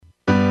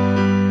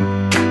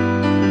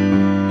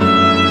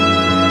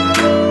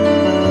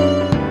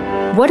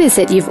What is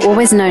it you've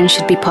always known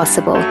should be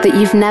possible that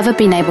you've never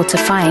been able to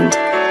find?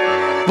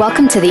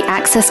 Welcome to the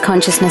Access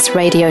Consciousness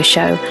radio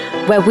show,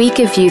 where we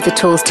give you the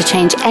tools to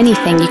change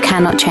anything you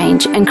cannot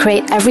change and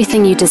create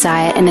everything you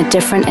desire in a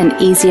different and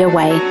easier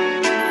way.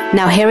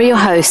 Now here are your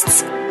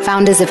hosts,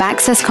 founders of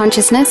Access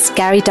Consciousness,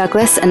 Gary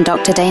Douglas and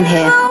Dr. Dane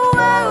Heer.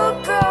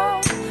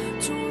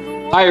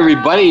 Hi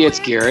everybody, it's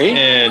Gary.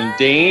 And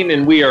Dane,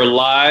 and we are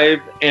live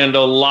and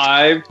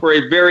alive for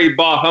a very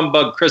bah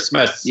humbug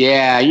Christmas.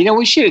 Yeah,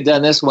 we should have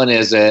done this one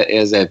as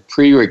a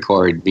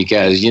pre-record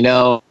because,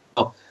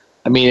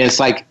 it's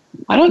like,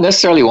 I don't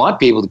necessarily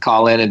want people to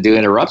call in and do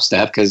interrupt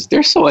stuff because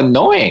they're so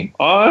annoying.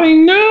 I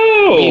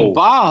know.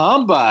 Bah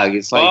humbug.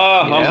 It's like,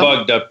 bah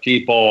humbug the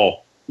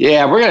people.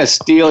 Yeah, we're going to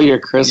steal your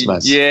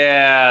Christmas.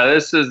 Yeah,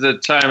 this is the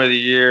time of the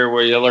year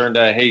where you learn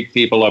to hate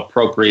people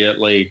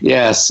appropriately.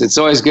 Yes, it's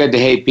always good to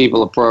hate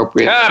people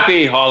appropriately.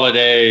 Happy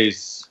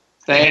holidays.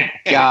 Thank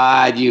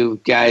God you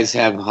guys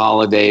have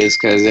holidays,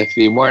 because if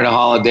you weren't a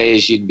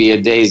holidays, you'd be a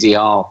daisy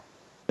all.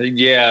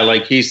 Yeah,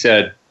 like he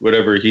said,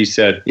 whatever he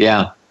said.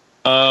 Yeah.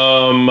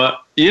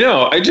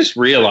 I just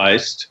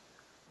realized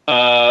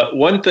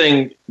one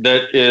thing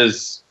that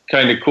is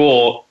kind of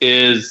cool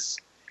is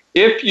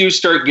if you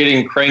start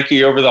getting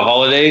cranky over the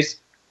holidays,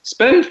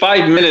 spend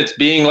 5 minutes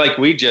being like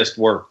we just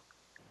were.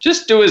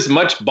 Just do as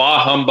much bah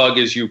humbug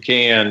as you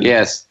can.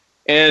 Yes.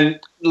 And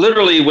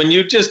literally, when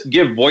you just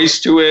give voice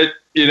to it,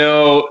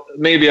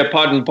 maybe a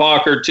pot and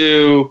pock or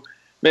two,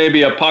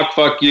 maybe a pock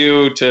fuck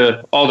you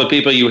to all the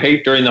people you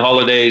hate during the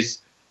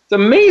holidays, it's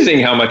amazing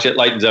how much it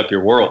lightens up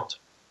your world.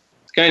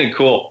 It's kind of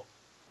cool.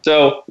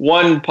 So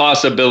one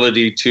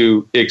possibility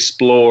to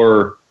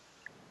explore,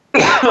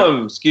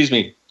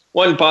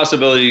 one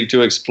possibility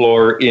to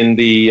explore in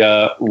the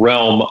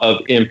realm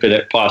of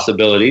infinite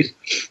possibilities.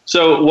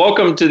 So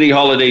welcome to the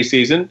holiday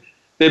season.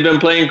 They've been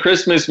playing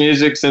Christmas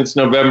music since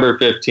November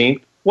 15th.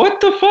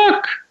 What the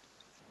fuck?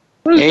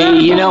 Hey,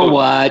 you know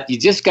what? You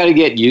just got to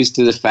get used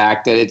to the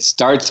fact that it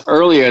starts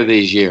earlier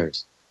these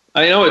years.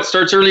 I know, it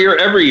starts earlier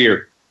every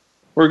year.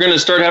 We're going to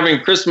start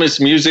having Christmas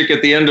music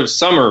at the end of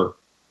summer.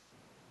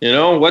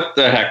 What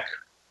the heck?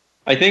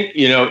 I think,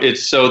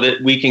 it's so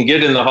that we can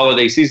get in the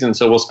holiday season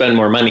so we'll spend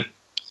more money.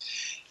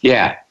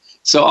 Yeah.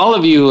 So all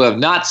of you who have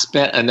not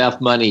spent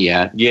enough money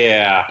yet.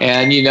 Yeah.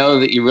 And you know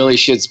that you really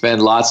should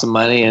spend lots of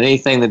money, and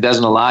anything that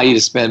doesn't allow you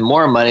to spend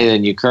more money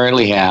than you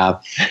currently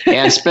have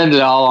and spend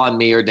it all on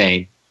me or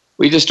Dane.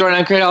 We destroy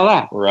and create all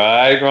that.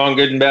 Right, wrong,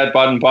 good and bad,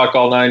 pot and pock,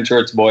 all nine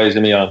shorts, boys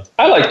and beyond.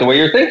 I like the way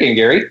you're thinking,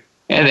 Gary.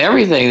 And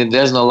everything that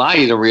doesn't allow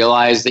you to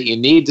realize that you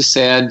need to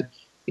send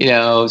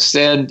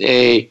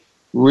a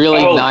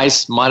really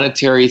nice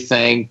monetary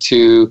thing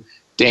to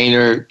Dane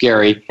or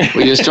Gary.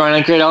 We just try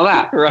and create all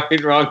that.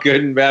 Right, wrong,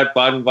 good and bad,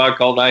 pot and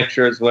pock, all nine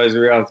shorts, boys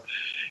and beyond.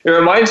 It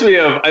reminds me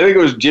of, I think it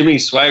was Jimmy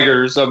Swaggart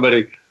or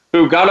somebody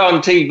who got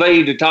on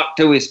TV to talk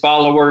to his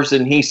followers,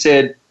 and he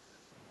said,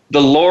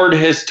 "The Lord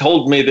has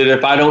told me that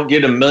if I don't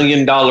get $1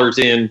 million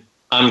in,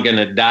 I'm going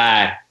to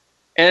die."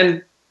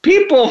 And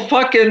people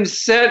fucking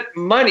sent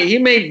money. He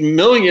made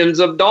millions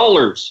of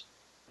dollars.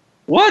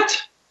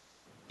 What?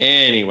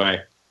 Anyway,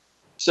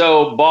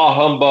 so bah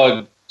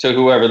humbug to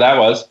whoever that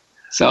was.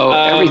 So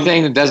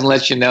everything that doesn't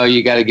let you know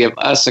you got to give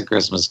us a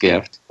Christmas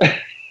gift.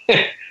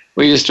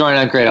 We just try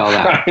and create all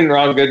that. Right and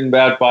wrong, good and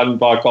bad, pot and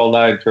pock, all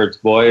nine shorts,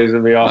 boys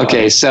and beyond.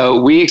 Okay,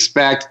 so we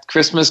expect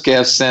Christmas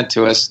gifts sent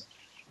to us.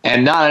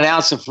 And not an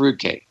ounce of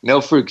fruitcake. No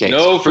fruitcakes.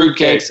 No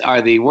fruitcakes. Fruitcakes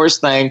are the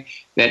worst thing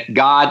that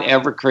God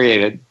ever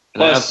created.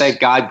 And I don't think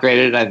God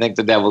created it. I think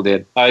the devil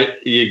did.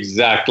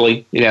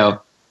 Exactly.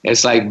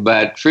 It's like,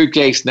 but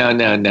fruitcakes, no.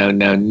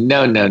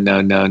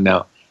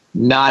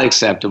 Not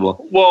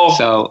acceptable.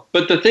 Well,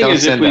 but the thing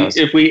is,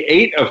 if we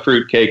ate a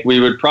fruitcake, we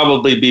would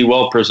probably be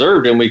well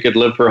preserved and we could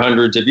live for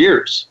hundreds of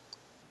years.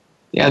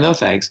 Yeah, no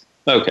thanks.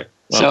 Okay.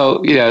 Well,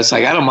 so, it's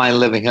like, I don't mind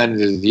living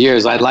hundreds of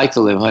years. I'd like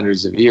to live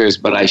hundreds of years,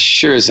 but I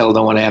sure as hell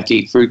don't want to have to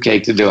eat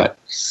fruitcake to do it.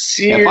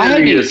 Seriously. If I had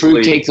to eat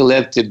fruitcake to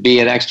live to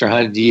be an extra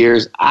 100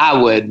 years, I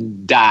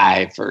would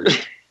die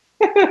first.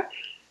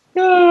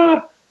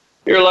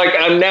 You're like,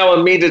 I'm now a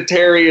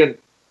meatitarian.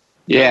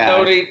 Yeah. I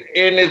don't eat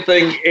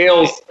anything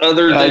else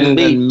other than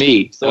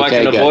meat. So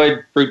okay, I can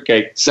avoid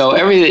fruitcake. So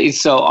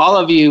all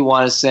of you who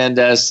want to send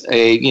us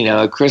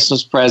a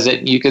Christmas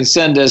present, you can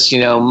send us,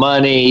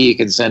 money, you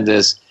can send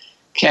us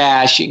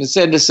cash, you can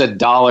send us a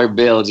dollar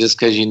bill just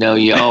because you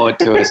owe it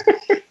to us.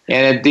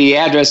 And the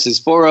address is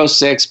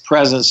 406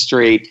 Pleasant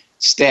Street,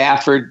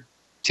 Stafford,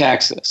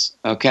 Texas.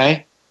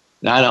 Okay?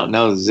 Now, I don't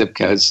know the zip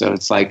code, so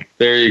it's like...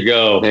 There you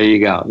go.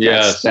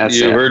 Yes, that's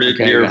you heard it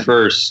here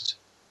first.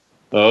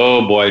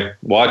 Oh, boy.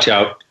 Watch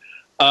out.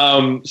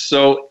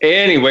 So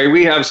anyway,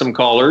 we have some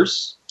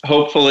callers.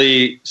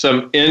 Hopefully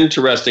some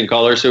interesting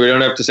callers so we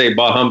don't have to say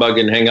bah humbug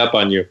and hang up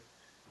on you.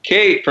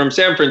 Kate from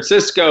San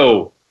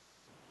Francisco.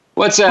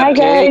 What's up, Hi,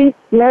 Kate?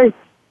 guys.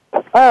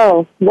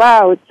 Oh,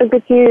 wow. It's so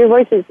good to hear your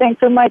voices. Thanks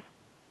so much.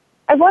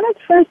 I wanted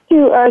first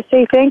to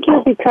say thank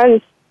you because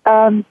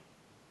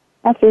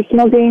after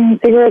smoking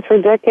cigarettes for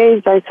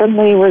decades, I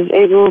suddenly was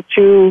able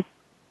to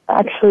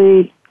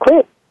actually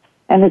quit.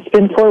 and it's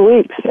been 4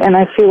 weeks, and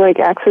I feel like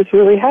Access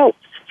really helps.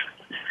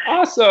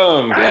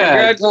 Awesome!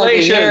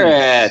 Congratulations! Hear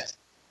it.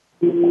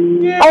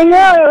 I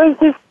know, it was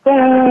just,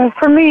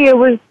 for me, it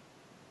was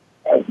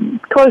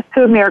close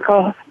to a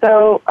miracle.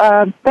 So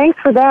thanks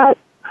for that.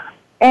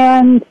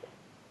 And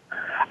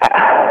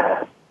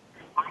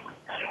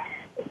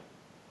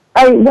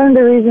one of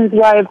the reasons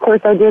why, of course,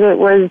 I did it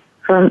was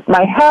for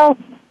my health.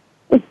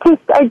 It's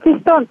just, I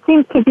just don't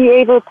seem to be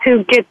able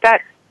to get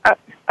that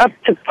up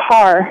to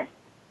par.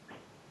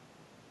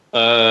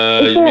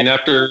 You mean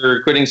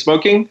after quitting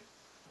smoking?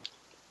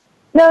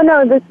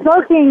 No, the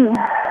smoking,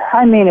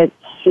 I mean, it's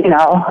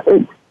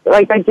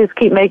like I just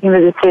keep making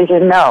the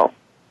decision, no.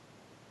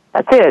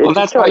 That's it. Well,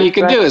 that's all you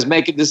can do is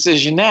make a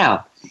decision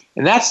now.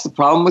 And that's the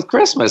problem with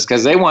Christmas,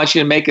 because they want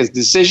you to make a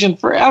decision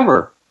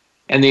forever.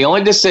 And the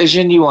only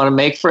decision you want to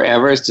make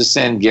forever is to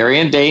send Gary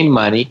and Dane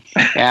money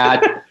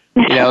at,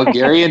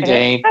 Gary and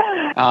Dane,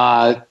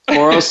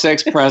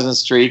 406 Pleasant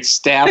Street,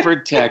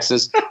 Stafford,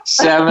 Texas,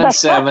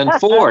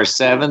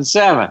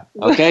 77477.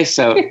 Okay,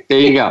 so there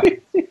you go.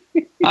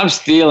 I'm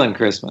stealing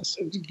Christmas.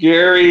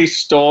 Gary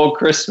stole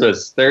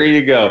Christmas. There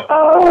you go.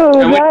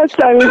 Oh, I was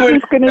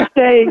just going to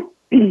say.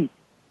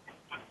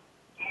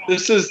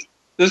 This is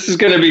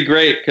going to be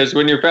great, because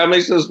when your family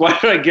says, why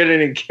don't I get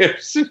any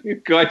gifts?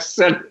 You guys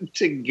send it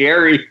to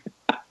Gary.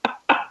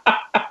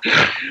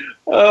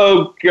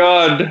 Oh,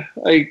 God.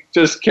 I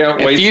just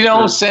can't wait. If you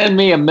don't send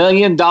me $1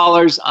 million,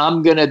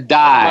 I'm going to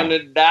die. I'm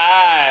going to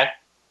die.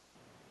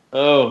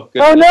 Oh,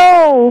 goodness.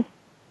 Oh,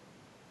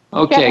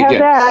 no. Okay,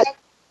 good. That.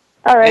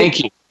 All right. Thank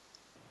you.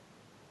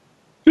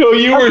 So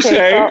you were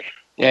saying?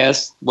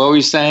 Yes. What were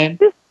you saying?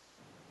 The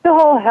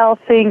whole health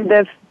thing,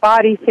 the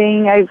body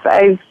thing, I've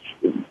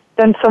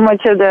done so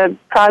much of the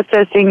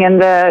processing,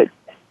 and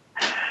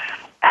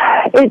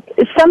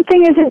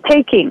something isn't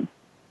taking.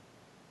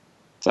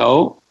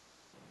 So,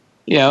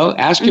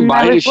 ask your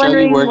body to show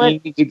you where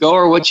you need to go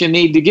or what you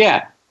need to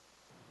get.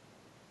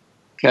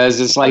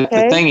 Because it's like,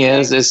 the thing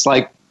is, it's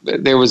like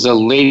there was a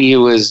lady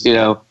who was,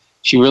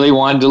 she really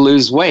wanted to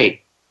lose weight.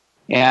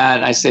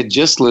 And I said,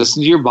 just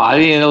listen to your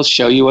body and it'll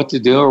show you what to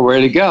do or where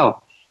to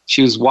go.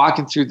 She was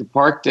walking through the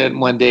park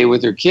one day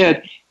with her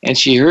kid, and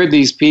she heard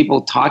these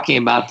people talking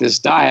about this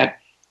diet,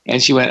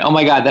 and she went, oh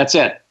my God, that's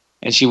it.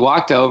 And she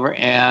walked over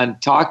and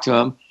talked to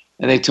them,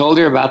 and they told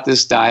her about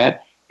this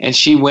diet, and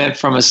she went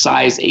from a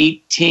size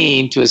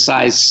 18 to a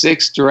size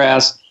 6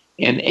 dress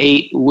in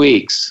 8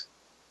 weeks.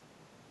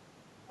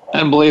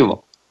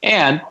 Unbelievable.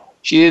 And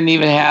she didn't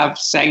even have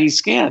saggy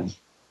skin.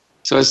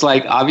 So it's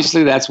like,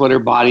 obviously that's what her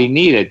body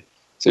needed.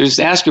 So just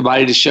ask your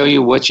body to show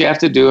you what you have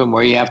to do and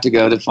where you have to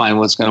go to find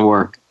what's going to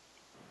work.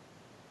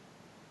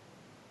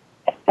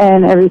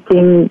 And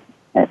everything,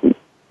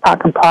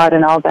 talk and pot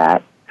and all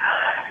that.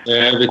 Yeah,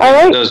 everything all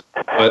right. does.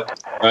 But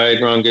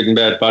right, wrong, good and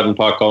bad, pot and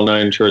pock, all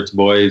 9 shorts,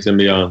 boys and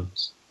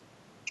beyonds.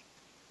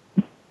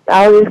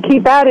 I'll just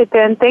keep at it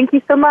then. Thank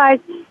you so much.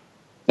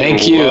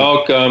 Thank you. You're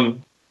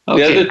welcome. Okay.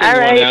 The other thing all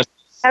right. I want to ask,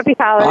 happy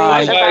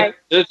holidays. Bye.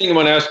 The other thing I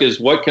want to ask is,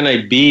 what can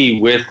I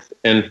be with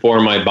and for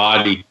my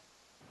body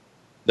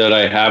that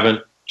I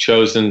haven't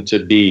chosen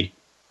to be?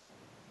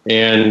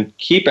 And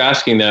keep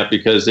asking that,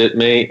 because it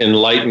may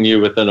enlighten you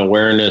with an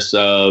awareness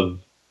of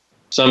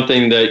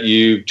something that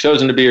you've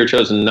chosen to be or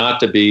chosen not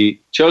to be,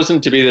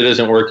 chosen to be that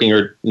isn't working,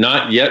 or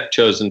not yet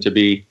chosen to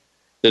be,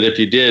 that if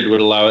you did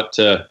would allow it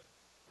to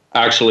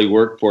actually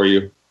work for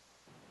you.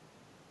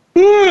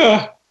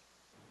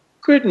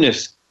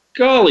 Goodness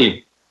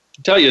golly.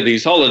 I tell you,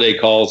 these holiday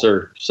calls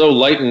are so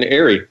light and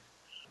airy.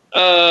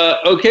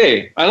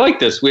 Okay, I like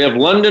this. We have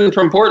London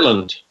from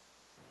Portland.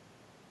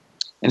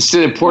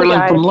 Instead of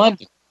Portland from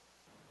London.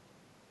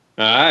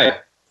 All right.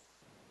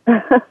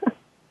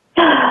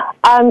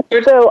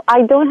 So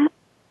I don't.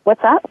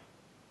 What's that?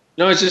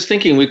 No, I was just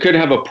thinking we could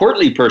have a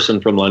portly person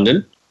from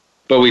London,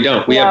 but we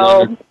don't. We have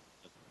London.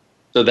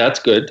 So that's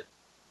good.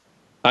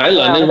 Hi,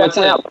 London. What's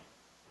up?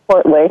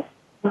 Portly.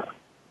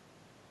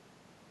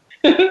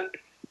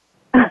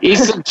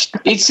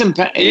 Eat some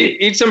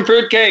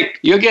fruitcake.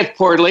 You'll get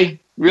portly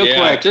real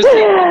quick. Just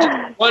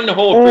one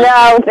whole fruit.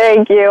 No,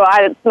 thank you.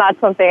 It's not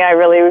something I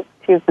really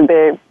choose to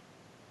do.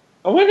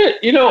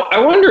 I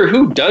wonder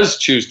who does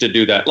choose to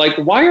do that. Like,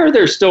 why are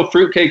there still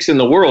fruitcakes in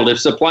the world if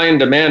supply and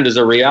demand is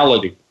a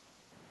reality?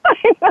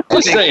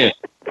 Just saying.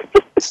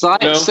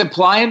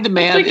 Supply and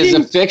demand is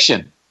a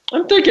fiction.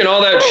 I'm thinking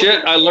all that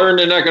shit I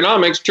learned in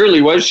economics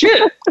truly was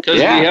shit, because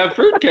we have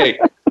fruitcake.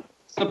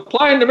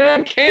 Supply and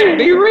demand can't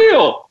be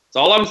real. That's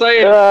all I'm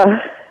saying.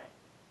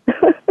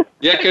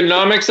 The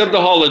economics of the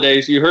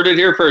holidays. You heard it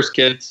here first,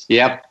 kids.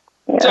 Yep.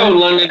 So,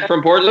 London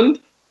from Portland,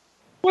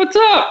 what's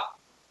up?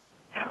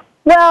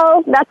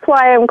 Well, that's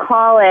why I'm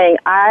calling.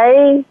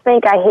 I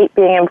think I hate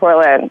being in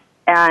Portland,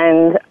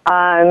 and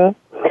I'm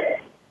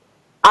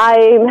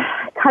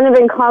kind of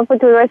in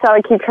conflict with myself.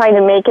 I keep trying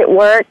to make it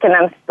work, and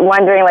I'm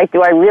wondering,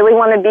 do I really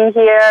want to be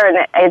here? And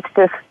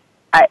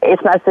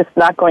it's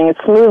not going as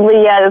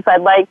smoothly yet as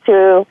I'd like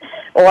to,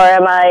 or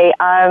am I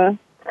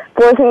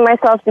forcing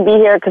myself to be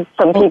here because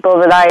some people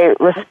that I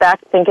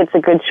respect think it's a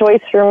good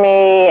choice for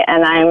me,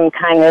 and I'm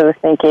kind of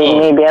thinking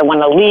maybe I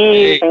want to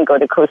leave and go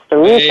to Costa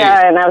Rica,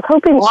 and I was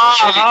hoping...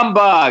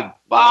 Humbug!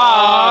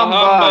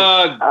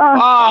 Humbug!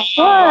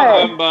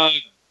 Humbug!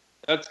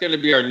 That's going to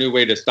be our new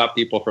way to stop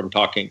people from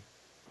talking.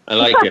 I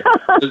like it.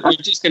 We're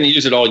just going to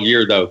use it all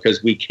year, though,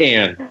 because we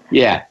can.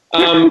 Yeah.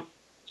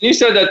 You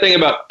said that thing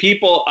about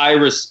people I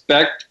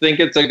respect think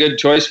it's a good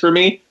choice for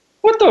me.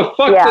 What the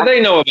fuck do they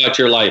know about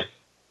your life?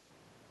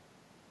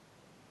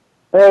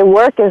 They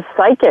work as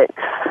psychics.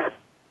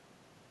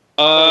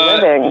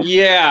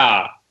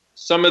 Yeah.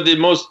 Some of the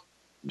most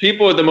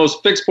people with the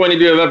most fixed point of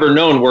view I've ever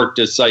known worked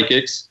as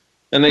psychics,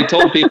 and they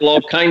told people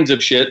all kinds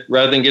of shit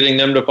rather than getting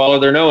them to follow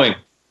their knowing.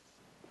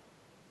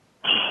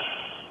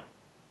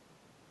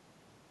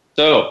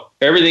 So,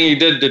 everything you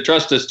did to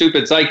trust a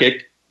stupid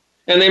psychic,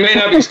 and they may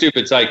not be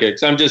stupid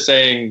psychics. I'm just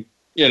saying,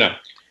 you know.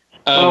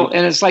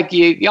 And it's like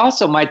you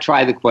also might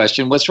try the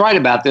question, what's right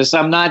about this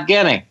I'm not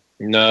getting?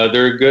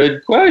 Another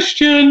good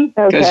question.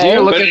 Because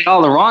you're looking at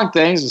all the wrong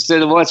things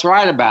instead of what's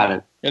right about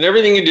it. And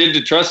everything you did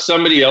to trust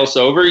somebody else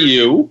over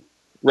you,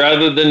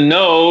 rather than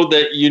know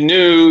that you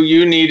knew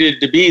you needed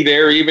to be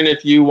there, even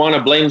if you want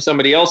to blame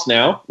somebody else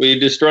now. Will you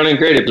just run and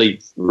create it,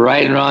 please?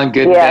 Right and wrong,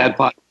 good and bad,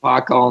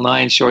 POC, all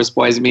nine, shorts,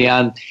 boys, and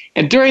beyond.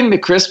 And during the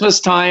Christmas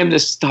time,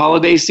 this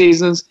holiday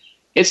seasons,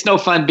 it's no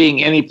fun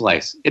being any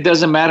place. It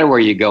doesn't matter where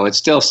you go. It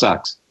still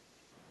sucks.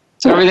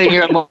 So everything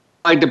you're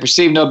like to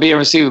perceive, know, be, and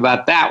receive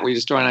about that, we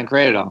destroy and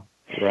uncreate it all.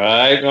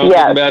 Right. Wrong, good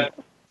and bad,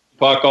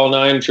 POC, all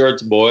nine,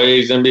 shorts,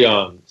 boys, and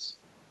beyonds.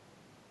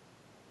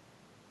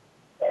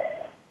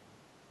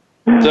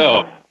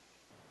 So,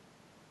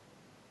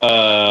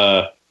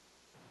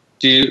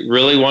 do you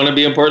really want to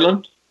be in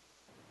Portland?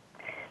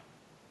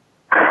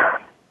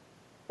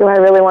 Do I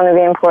really want to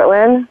be in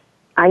Portland?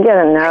 I get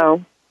a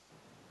no.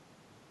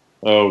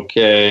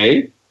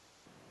 Okay.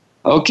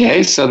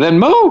 Okay, so then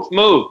move.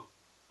 Move.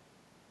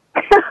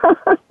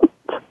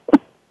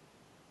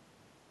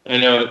 I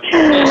know,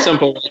 it's so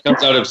simple when it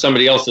comes out of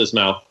somebody else's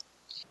mouth.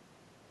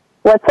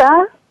 What's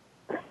that?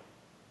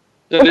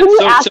 Can you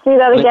ask me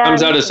that again? It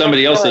comes out of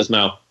somebody else's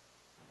mouth.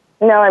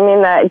 No, I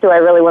mean that. Do I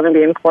really want to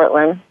be in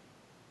Portland?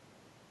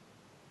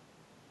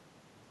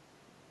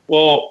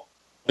 Well,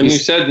 when you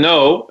said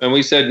no and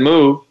we said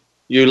move,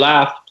 you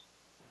laughed.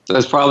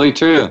 That's probably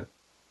true.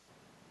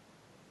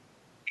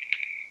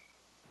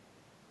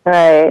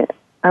 Right.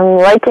 I'm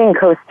liking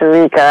Costa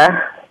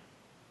Rica.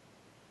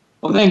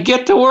 Well, then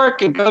get to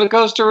work and go to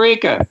Costa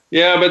Rica.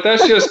 Yeah, but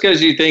that's just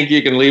because you think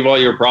you can leave all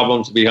your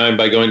problems behind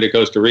by going to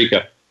Costa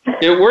Rica.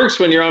 It works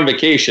when you're on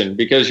vacation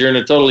because you're in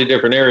a totally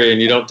different area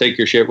and you don't take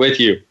your shit with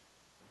you.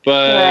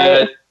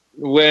 But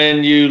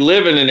when you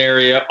live in an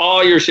area,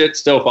 all your shit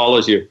still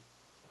follows you.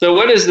 So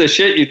what is the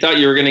shit you thought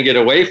you were going to get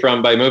away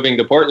from by moving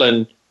to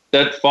Portland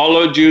that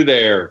followed you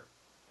there?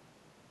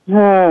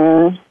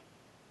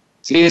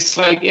 See, it's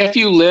like if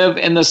you live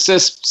in the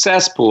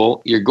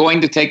cesspool, you're going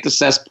to take the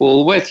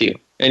cesspool with you.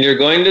 And you're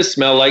going to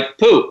smell like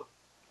poop.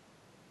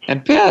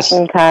 And piss.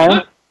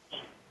 Okay.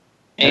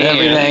 And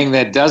everything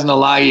that doesn't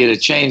allow you to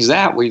change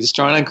that, we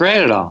destroy and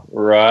uncreate it all.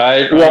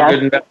 Right. Yeah.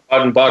 Good and bad,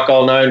 and POC,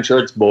 all nine,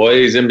 shorts,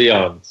 boys, and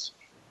beyonds.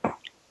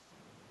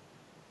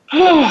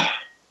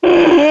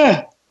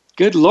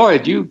 Good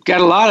Lord, you've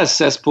got a lot of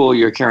cesspool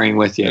you're carrying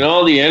with you. And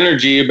all the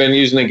energy you've been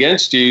using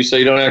against you so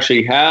you don't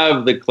actually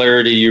have the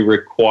clarity you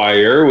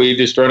require. Will you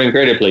destroy and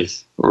create it,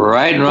 please?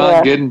 Right and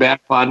wrong, good and bad,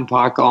 POD and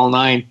POC, all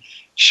nine,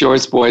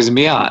 shorts, boys, and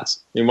beyonds.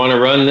 You want to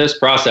run this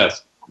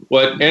process.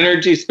 What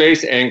energy,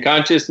 space, and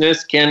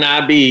consciousness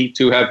cannot be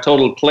to have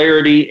total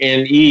clarity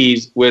and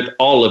ease with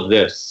all of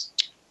this.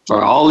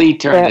 For all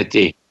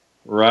eternity.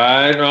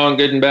 Right, wrong,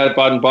 good and bad,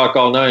 POD and POC,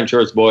 all nine,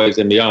 shorts, boys,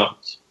 and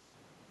beyonds.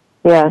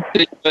 Yes.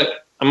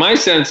 But my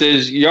sense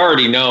is you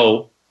already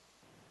know.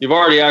 You've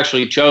already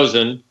actually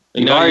chosen.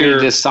 And You've already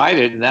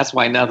decided, and that's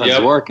why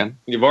nothing's working.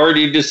 You've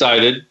already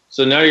decided.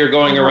 So now you're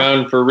going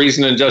around for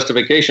reason and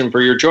justification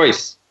for your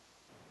choice.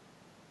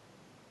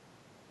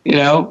 You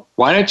know,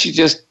 why don't you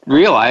just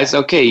realize,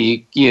 okay,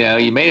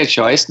 you made a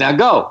choice, now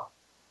go.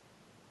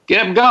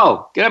 Get up,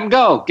 go. Get up,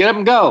 go. Get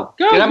up, go.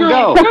 Get up,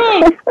 go.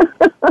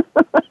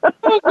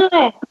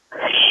 Go.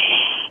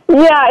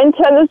 Yeah,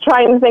 instead of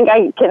trying to think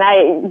I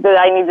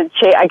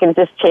can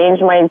just change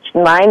my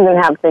mind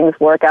and have things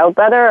work out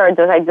better, or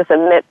does I just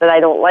admit that I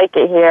don't like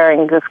it here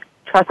and just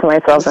trust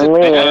myself and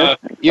leave?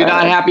 You're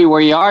not happy where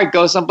you are,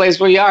 go someplace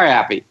where you are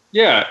happy.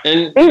 Yeah,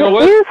 and you know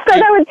what? You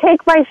said I would take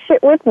my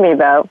shit with me,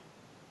 though.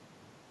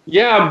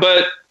 Yeah,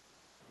 but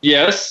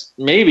yes,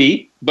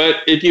 maybe. But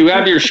if you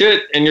have your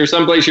shit and you're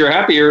someplace you're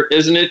happier,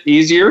 isn't it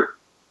easier?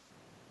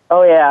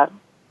 Oh, yeah.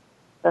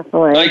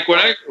 Definitely. Like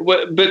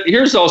but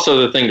here's also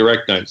the thing to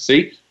recognize.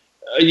 See,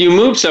 you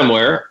move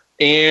somewhere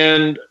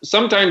and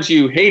sometimes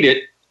you hate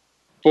it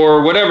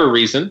for whatever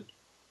reason.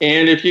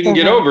 And if you can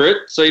get over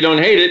it so you don't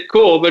hate it,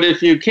 cool. But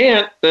if you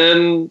can't,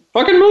 then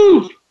fucking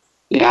move.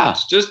 Yeah.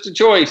 It's just a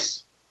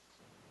choice.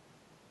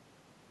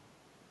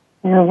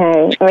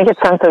 Okay. Make it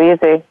sound so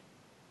easy.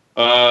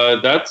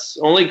 That's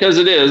only because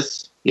it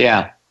is.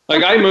 Yeah.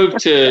 Like I moved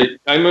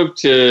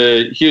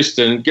to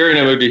Houston. Gary and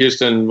I moved to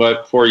Houston,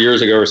 4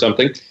 years ago or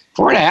something?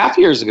 4.5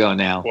 years ago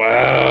now.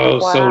 Wow.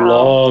 So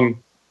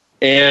long.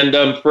 And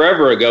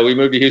forever ago, we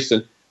moved to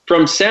Houston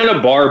from Santa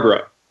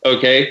Barbara.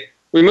 Okay.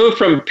 We moved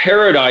from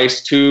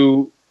paradise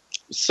to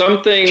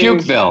something.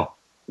 Pukeville.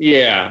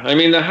 Yeah. I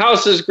mean, the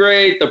house is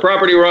great. The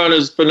property we're on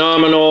is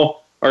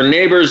phenomenal. Our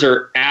neighbors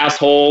are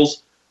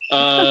assholes.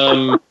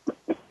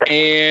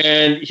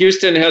 And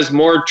Houston has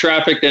more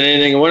traffic than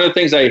anything. And one of the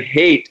things I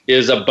hate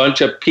is a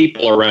bunch of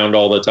people around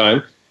all the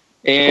time.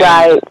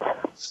 And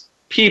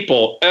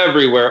people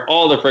everywhere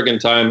all the friggin'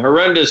 time.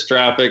 Horrendous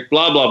traffic,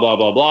 blah, blah, blah,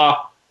 blah,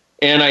 blah.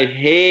 And I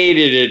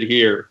hated it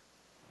here.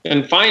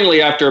 And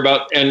finally, after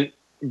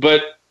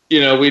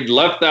we'd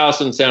left the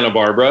house in Santa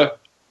Barbara.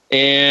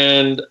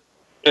 And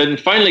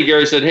finally,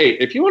 Gary said, hey,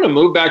 if you want to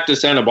move back to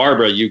Santa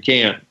Barbara, you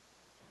can.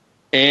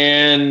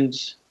 And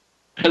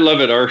I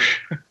love it. Our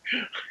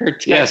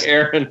tech,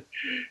 Aaron,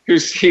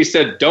 he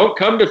said, don't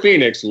come to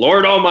Phoenix,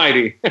 Lord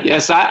Almighty.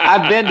 Yes,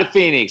 I've been to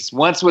Phoenix.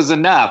 Once was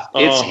enough.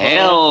 It's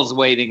hell's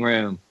waiting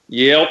room.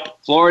 Yep.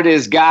 Florida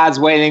is God's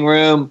waiting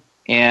room,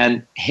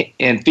 and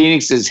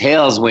Phoenix is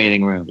hell's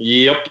waiting room.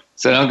 Yep.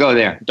 So don't go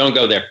there. Don't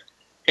go there.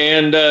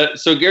 And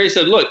so Gary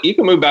said, look, you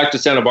can move back to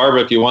Santa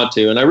Barbara if you want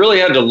to. And I really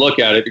had to look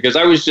at it because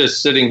I was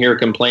just sitting here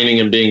complaining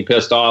and being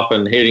pissed off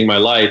and hating my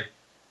life.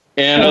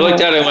 And I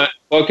looked at it and went,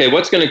 okay,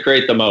 what's going to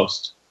create the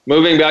most?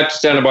 Moving back to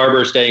Santa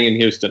Barbara or staying in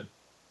Houston?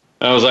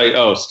 I was like,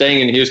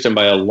 staying in Houston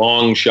by a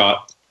long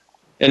shot.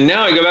 And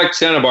now I go back to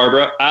Santa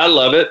Barbara. I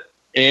love it.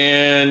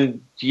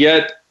 And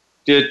yet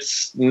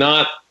it's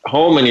not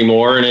home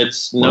anymore, and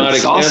it's not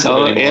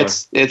expensive anymore.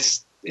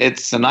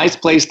 It's a nice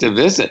place to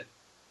visit.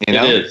 You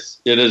know?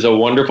 It is a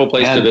wonderful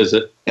place to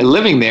visit. And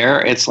living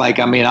there, it's like,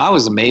 I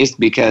was amazed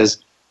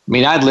because,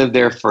 I'd lived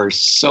there for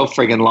so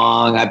friggin'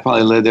 long. I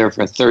probably lived there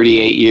for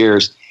 38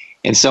 years.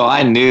 And so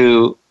I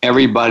knew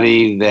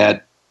everybody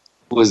that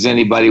was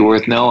anybody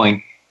worth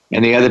knowing,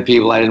 and the other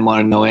people I didn't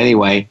want to know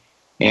anyway.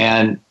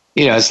 And,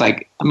 it's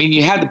like,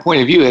 you had the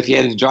point of view. If you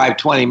had to drive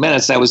 20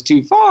 minutes, that was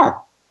too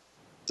far.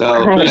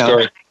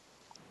 So,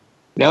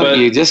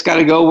 you just got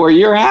to go where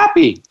you're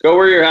happy. Go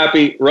where you're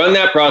happy. Run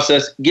that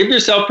process. Give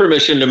yourself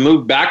permission to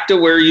move back to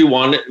where you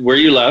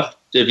left,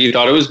 if you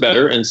thought it was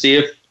better, and see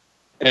if.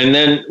 And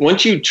then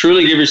once you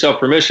truly give yourself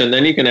permission,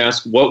 then you can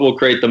ask what will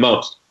create the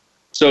most.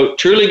 So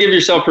truly give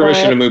yourself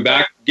permission to move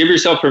back. Give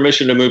yourself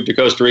permission to move to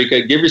Costa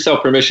Rica. Give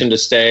yourself permission to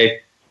stay.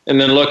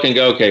 And then look and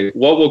go, okay,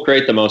 what will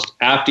create the most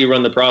after you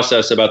run the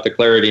process about the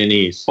clarity and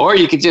ease? Or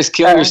you could just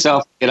kill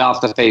yourself and get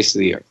off the face of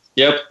the earth.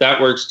 Yep, that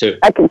works too.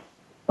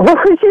 What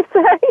would you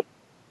say?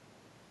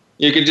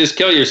 You could just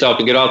kill yourself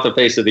and get off the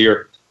face of the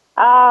earth.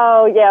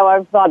 Oh, yeah,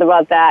 I've thought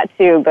about that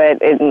too, but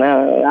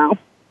no.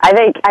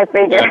 I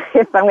figure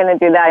if I'm going to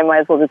do that, I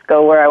might as well just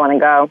go where I want to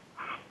go.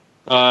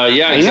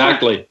 Yeah,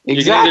 exactly.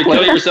 You can either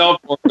kill yourself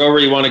or go where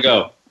you want to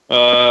go.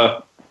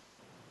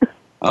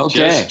 Okay.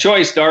 Just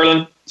choice,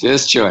 darling.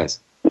 Just choice.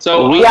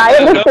 So I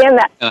understand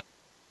that.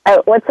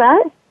 What's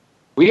that?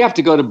 We have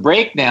to go to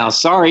break now.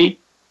 Sorry.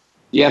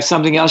 You have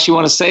something else you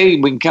want to say?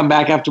 We can come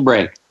back after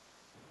break.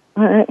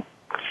 All right.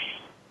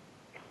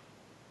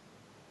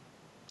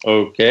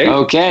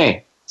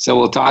 Okay. So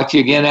we'll talk to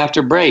you again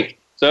after break.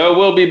 So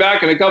we'll be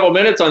back in a couple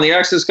minutes on the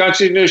Access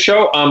Consciousness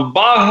Show on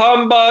Bah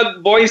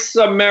Humbug Voice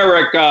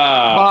America.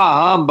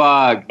 Bah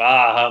Humbug.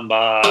 Bah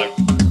Humbug.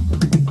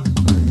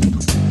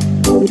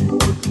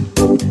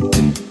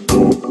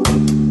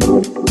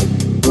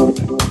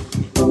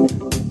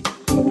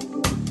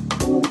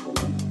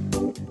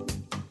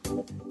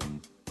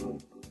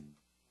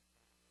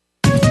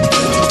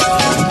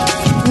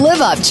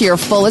 Live up to your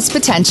fullest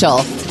potential.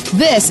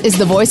 This is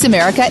the Voice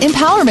America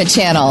Empowerment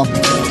Channel.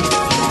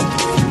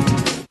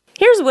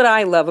 Here's what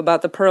I love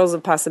about the Pearls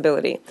of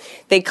Possibility.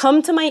 They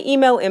come to my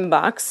email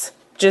inbox,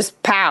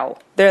 just pow.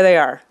 There they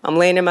are. I'm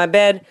laying in my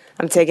bed.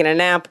 I'm taking a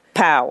nap.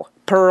 Pow.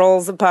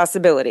 Pearls of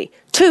Possibility.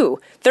 2,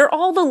 they're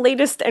all the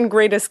latest and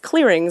greatest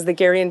clearings that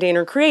Gary and Dane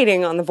are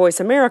creating on the Voice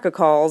America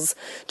calls,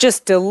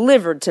 just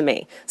delivered to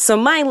me. So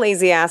my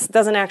lazy ass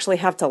doesn't actually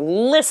have to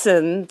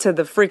listen to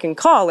the freaking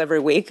call every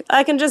week.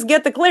 I can just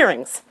get the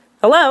clearings.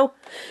 Hello?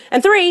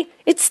 And 3,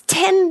 it's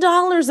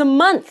 $10 a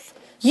month.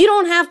 You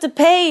don't have to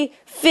pay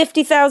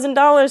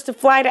 $50,000 to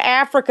fly to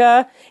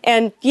Africa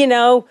and,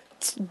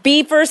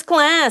 be first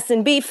class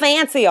and be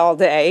fancy all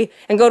day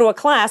and go to a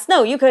class.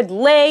 No, you could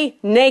lay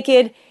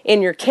naked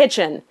in your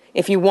kitchen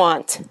if you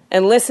want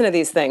and listen to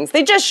these things.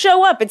 They just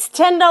show up. It's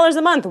 $10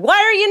 a month. Why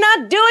are you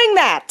not doing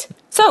that?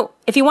 So,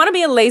 if you want to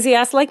be a lazy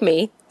ass like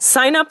me,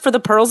 sign up for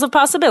the Pearls of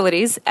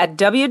Possibilities at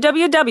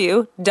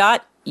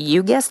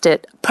you guessed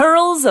it,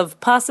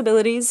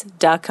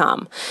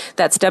 pearlsofpossibilities.com.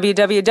 That's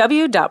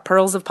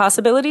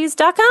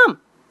www.pearlsofpossibilities.com.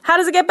 How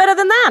does it get better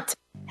than that?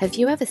 Have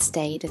you ever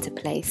stayed at a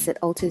place that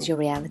alters your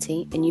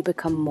reality and you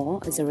become more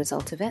as a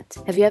result of it?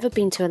 Have you ever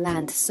been to a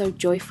land so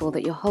joyful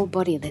that your whole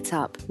body lit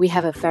up? We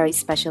have a very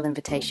special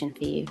invitation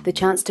for you. The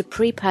chance to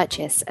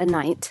pre-purchase a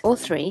night or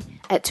 3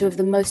 at 2 of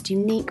the most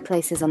unique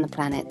places on the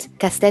planet,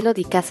 Castello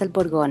di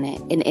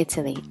Casalborgone in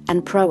Italy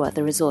and Proa,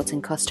 the resort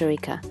in Costa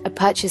Rica. A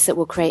purchase that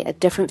will create a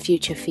different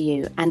future for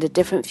you and a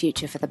different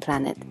future for the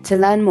planet. To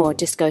learn more,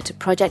 just go to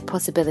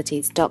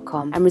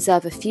projectpossibilities.com and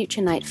reserve a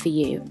future night for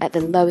you at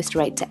the lowest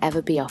rate to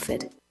ever be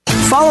offered.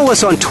 Follow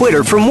us on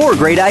Twitter for more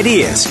great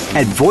ideas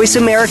at Voice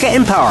America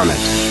Empowerment.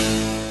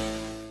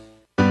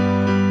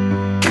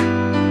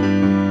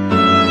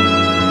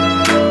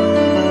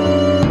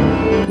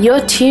 You're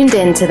tuned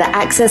in to the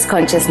Access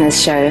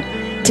Consciousness Show.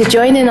 To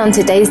join in on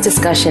today's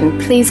discussion,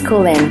 please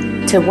call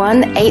in to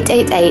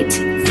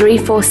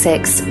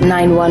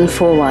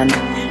 1-888-346-9141.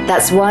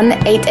 That's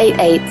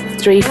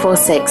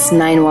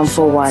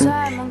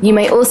 1-888-346-9141. You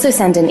may also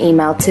send an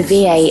email to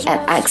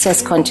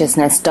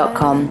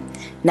va@accessconsciousness.com.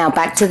 Now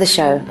back to the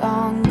show.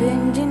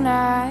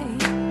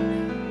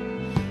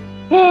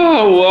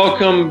 Oh,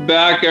 welcome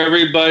back,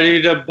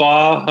 everybody, to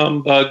Bah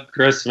Humbug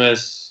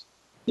Christmas.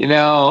 You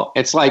know,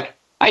 it's like,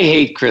 I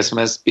hate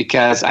Christmas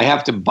because I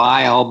have to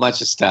buy a whole bunch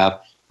of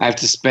stuff. I have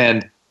to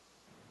spend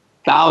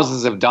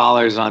thousands of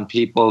dollars on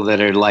people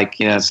that are like,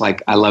 you know, it's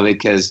like, I love it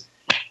because,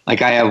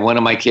 like, I have one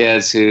of my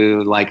kids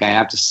who, like, I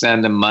have to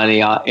send them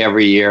money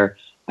every year.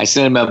 I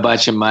send them a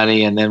bunch of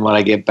money, and then what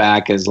I get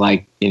back is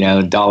like, you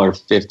know,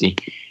 $1.50.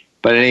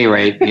 But at any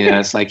rate, you know,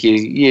 it's like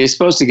you're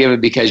supposed to give it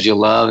because you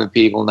love the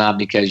people, not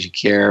because you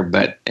care.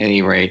 But at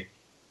any rate,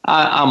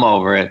 I'm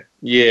over it.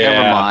 Yeah.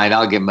 Never mind.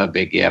 I'll give them a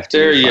big gift.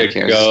 There you go.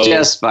 It's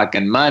just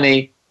fucking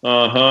money.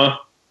 Uh-huh.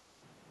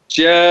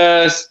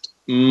 Just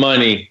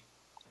money.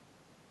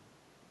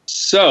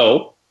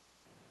 So,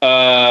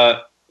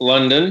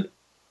 London.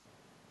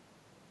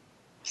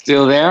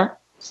 Still there?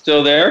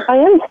 Still there? I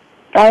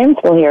am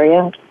still here,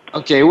 yeah.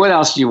 Okay, what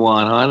else do you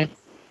want, honey?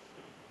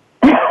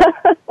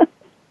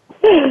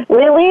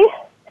 Really?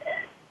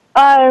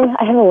 I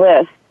have a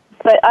list,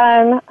 but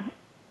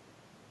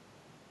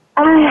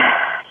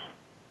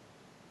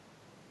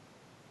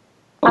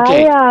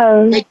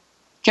Okay.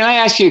 Can I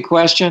ask you a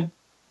question?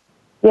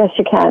 Yes,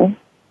 you can.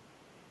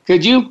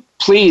 Could you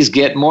please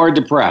get more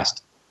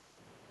depressed?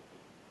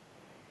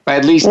 By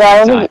at least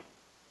No, time.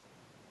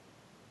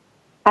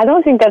 I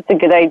don't think that's a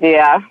good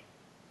idea.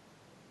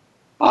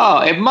 Oh,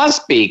 it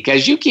must be,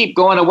 because you keep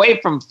going away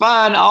from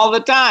fun all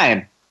the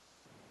time.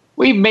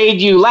 We've made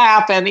you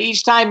laugh, and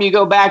each time you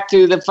go back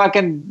to the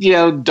fucking, you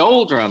know,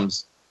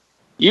 doldrums,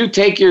 you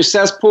take your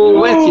cesspool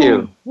with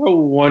you. Oh,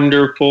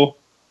 wonderful.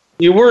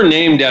 You were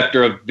named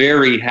after a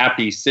very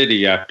happy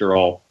city, after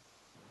all.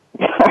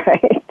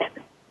 Right.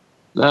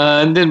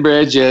 London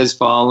Bridge is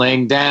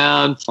falling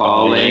down,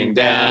 falling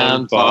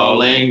down,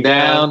 falling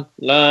down.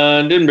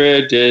 London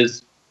Bridge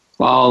is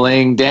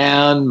falling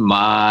down,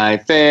 my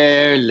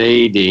fair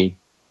lady.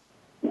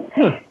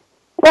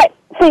 Right.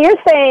 So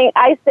you're saying,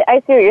 I see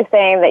what you're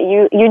saying, that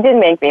you did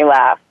make me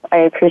laugh. I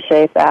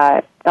appreciate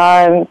that.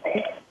 And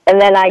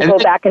then I go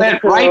back into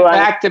right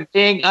back to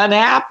being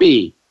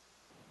unhappy.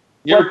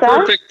 You're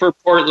perfect for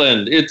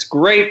Portland. It's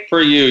great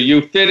for you.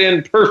 You fit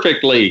in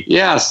perfectly.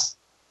 Yes.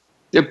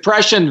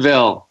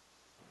 Depressionville.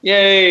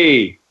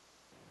 Yay.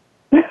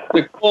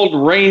 The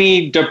cold,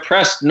 rainy,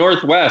 depressed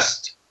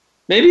Northwest.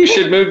 Maybe you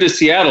should move to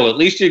Seattle. At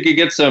least you could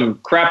get some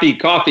crappy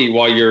coffee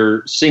while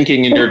you're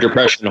sinking in your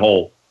depression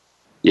hole.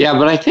 Yeah,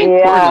 but I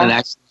think Portland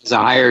actually has a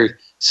higher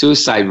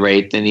suicide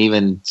rate than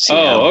even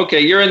Seattle. Oh, okay.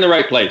 You're in the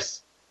right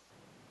place.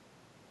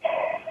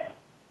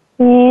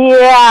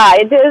 Yeah,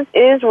 it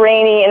is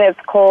rainy and it's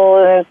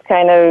cold and it's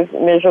kind of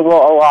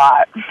miserable a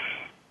lot.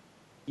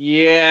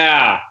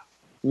 Yeah.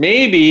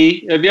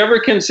 Maybe. Have you ever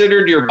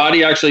considered your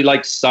body actually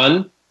likes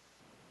sun?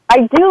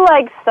 I do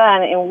like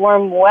sun in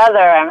warm weather.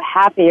 I'm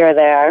happier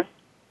there.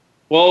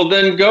 Well,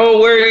 then go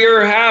where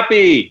you're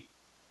happy.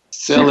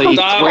 Silly.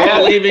 Stop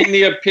believing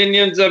the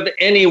opinions of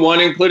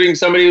anyone, including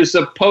somebody who's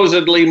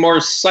supposedly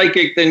more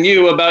psychic than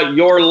you about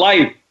your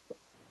life.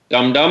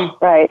 Dum-dum.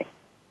 Right.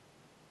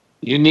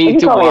 You need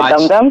to watch.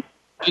 Dum-dum?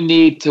 You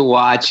need to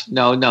watch.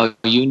 No.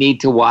 You need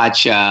to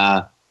watch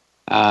A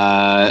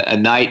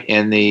Night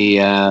in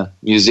the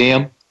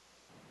Museum.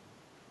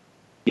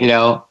 You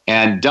know,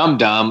 and Dum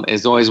Dum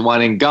is always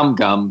wanting Gum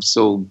Gum,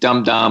 so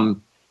Dum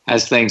Dum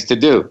has things to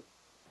do.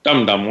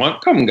 Dum Dum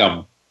want Gum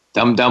Gum.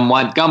 Dum Dum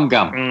want Gum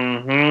Gum.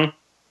 Mm-hmm.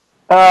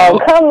 Oh,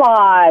 come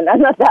on. I'm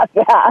not that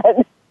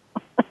bad.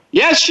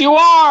 Yes, you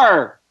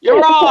are.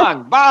 You're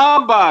wrong. Bah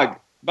humbug.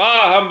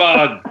 Bah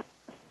humbug.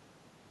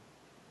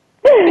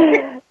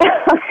 Oh,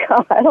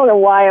 God, I don't know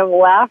why I'm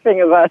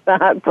laughing about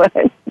that, but...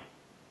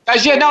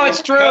 Because you know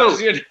it's true.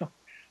 You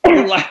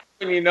laugh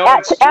when you know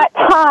it's true. At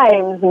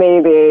times,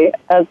 maybe.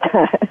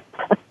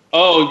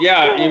 Oh,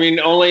 yeah. You mean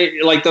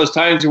only like those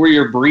times where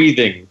you're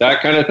breathing,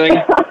 that kind of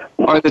thing?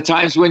 Or the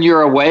times when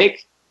you're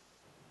awake?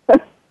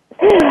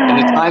 And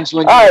the times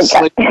when you're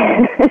asleep?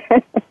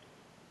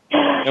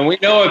 And we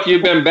know if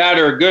you've been bad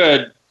or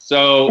good,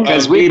 so...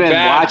 Because we've been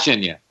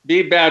watching you.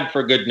 Be bad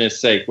for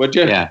goodness sake, would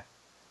you? Yeah.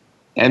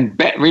 And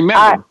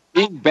remember,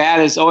 being bad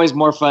is always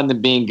more fun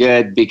than being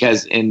good,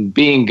 because in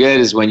being good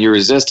is when you're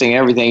resisting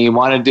everything you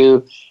want to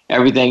do,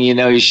 everything you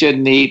know you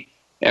shouldn't eat,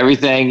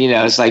 everything,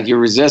 it's like you're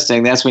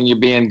resisting. That's when you're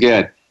being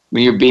good.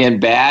 When you're being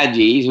bad,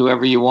 you eat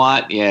whoever you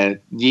want, you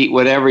eat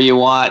whatever you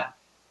want,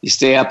 you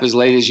stay up as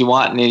late as you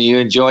want, and then you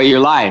enjoy your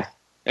life.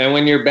 And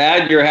when you're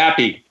bad, you're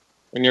happy.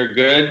 When you're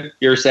good,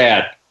 you're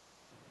sad.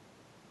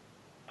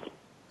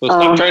 So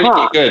stop trying to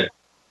be good.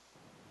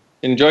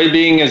 Enjoy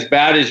being as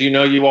bad as you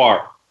know you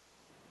are.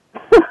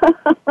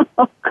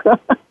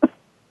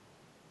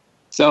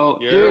 So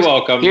you're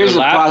welcome. Here's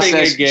you're a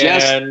process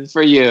again. Just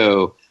for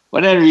you.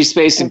 What energy,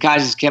 space, and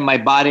consciousness can my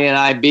body and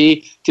I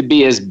be to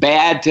be as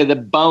bad to the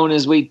bone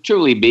as we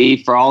truly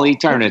be for all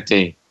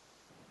eternity?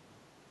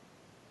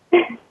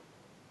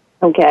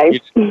 Okay.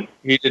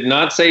 He did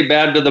not say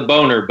bad to the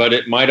boner, but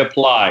it might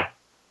apply.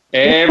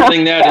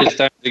 Everything that is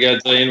times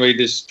against the we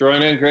destroy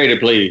and uncreate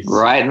it, please.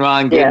 Right and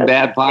wrong, good and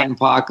bad, pot and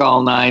pock,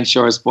 all nine,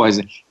 shorts,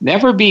 poison.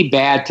 Never be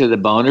bad to the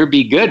boner.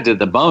 Be good to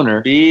the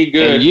boner. Be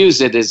good. And use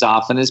it as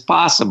often as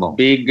possible.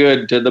 Be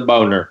good to the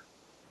boner.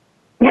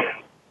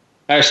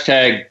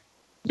 Hashtag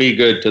be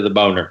good to the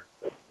boner.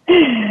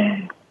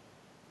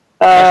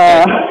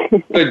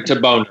 Hashtag good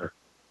to boner.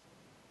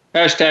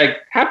 Hashtag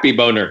happy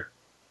boner.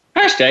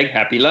 Hashtag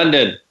happy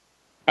London.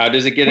 How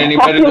does it get any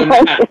better than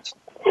that?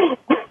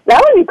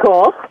 That would be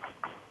cool.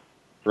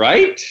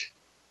 Right?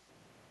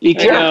 Be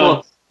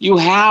careful. You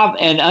have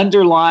an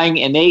underlying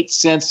innate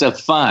sense of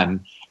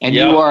fun, and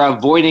you are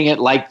avoiding it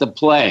like the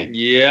plague.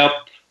 Yep.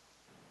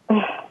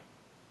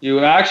 You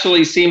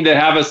actually seem to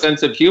have a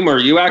sense of humor.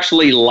 You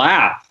actually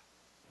laugh.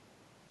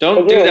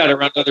 Don't do that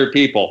around other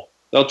people.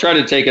 They'll try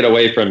to take it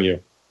away from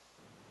you.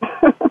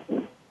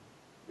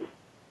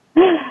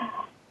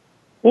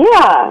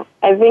 Yeah,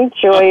 I think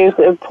joy is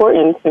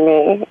important to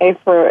me.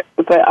 But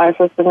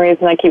for some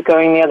reason I keep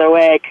going the other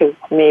way because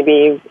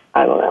maybe,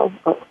 I don't know.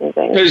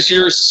 Because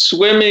you're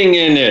swimming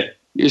in it.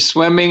 You're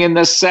swimming in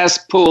the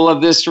cesspool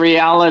of this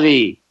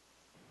reality.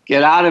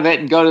 Get out of it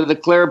and go to the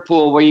clear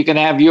pool where you can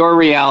have your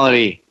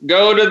reality.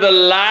 Go to the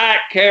light,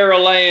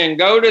 Carol Ann.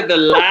 Go to the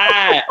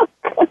light.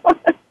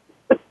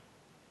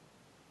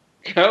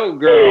 Go,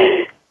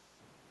 girl.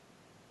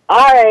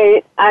 All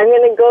right, I'm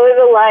going to go to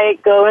the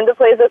light, go into a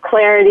place of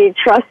clarity,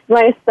 trust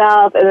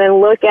myself, and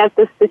then look at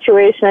the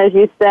situation, as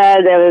you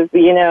said, of,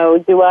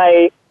 do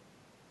I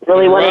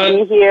really want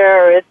to be here,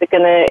 or is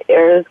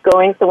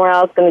going somewhere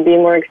else going to be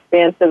more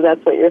expansive? That's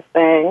what you're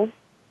saying.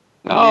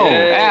 No,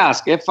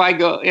 ask, if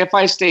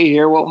I stay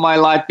here, what will my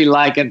life be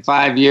like in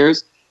 5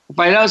 years? If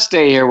I don't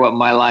stay here, what will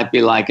my life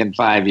be like in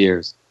 5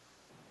 years?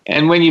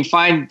 And when you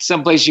find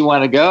someplace you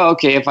want to go,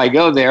 okay, if I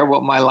go there,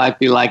 what will my life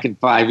be like in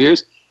 5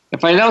 years?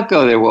 If I don't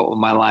go there, what will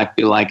my life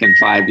be like in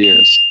 5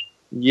 years?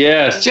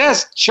 Yes.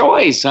 Just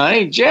choice,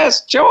 honey.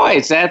 Just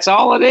choice. That's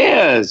all it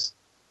is.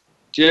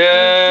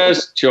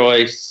 Just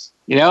choice.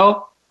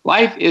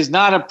 Life is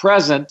not a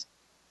present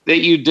that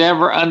you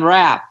never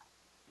unwrap.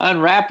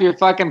 Unwrap your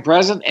fucking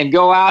present and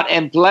go out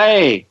and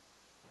play.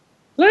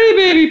 Play,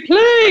 baby,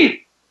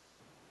 play.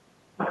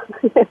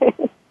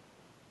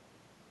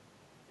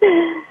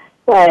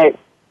 Right.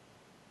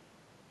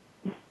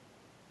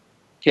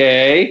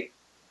 Okay.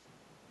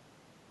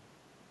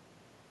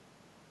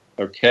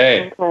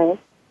 Okay. All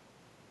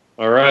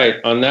right.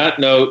 On that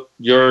note,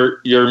 your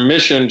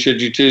mission, should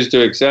you choose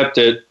to accept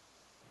it,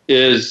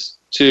 is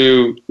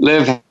to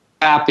live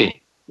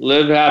happy.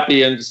 Live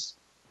happy and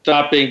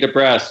stop being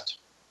depressed.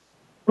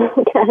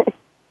 Okay.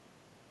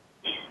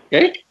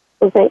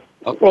 Okay?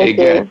 Okay,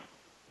 good.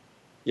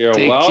 You're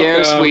Take welcome.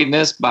 care,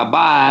 sweetness.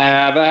 Bye-bye.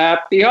 Have a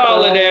happy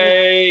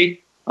holiday.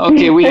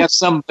 Okay, we have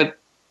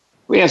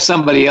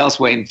somebody else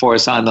waiting for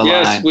us on the line.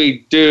 Yes,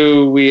 we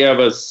do. We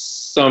have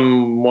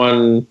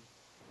someone.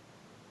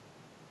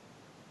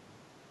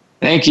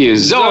 Thank you.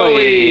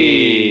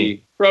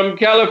 Zoe from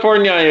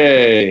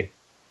California.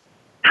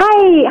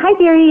 Hi,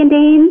 Gary and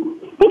Dane.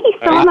 Thank you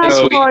so much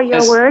for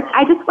your work.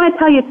 I just want to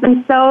tell you it's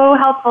been so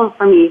helpful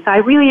for me, so I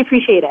really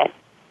appreciate it.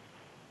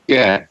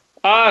 Good.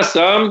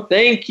 Awesome.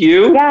 Thank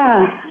you.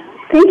 Yeah,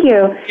 thank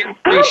you.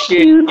 I have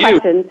two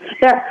questions.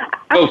 They're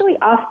actually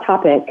off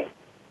topic.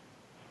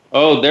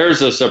 Oh,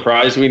 there's a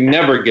surprise. We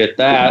never get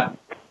that.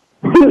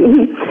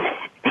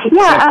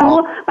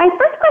 Well, my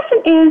first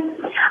question is,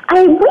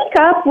 I wake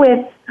up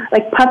with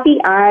puffy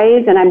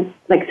eyes and I'm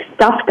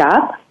stuffed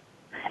up,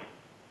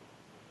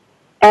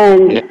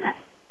 and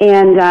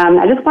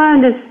I just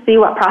wanted to see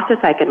what process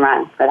I can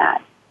run for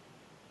that.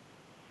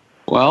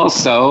 Well,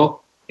 so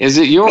is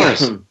it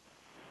yours?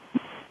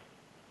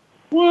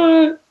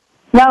 What?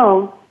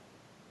 No.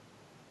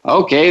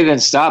 Okay, then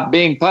stop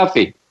being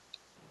puffy.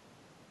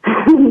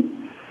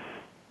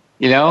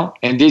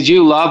 And did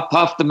you love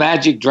Puff the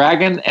Magic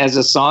Dragon as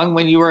a song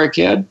when you were a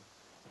kid?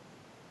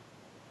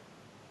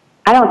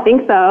 I don't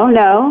think so,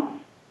 no.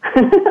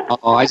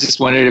 Oh, I just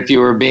wondered if you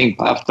were being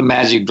Puff the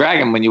Magic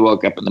Dragon when you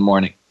woke up in the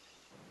morning.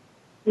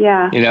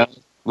 Yeah.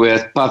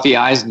 With puffy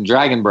eyes and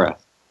dragon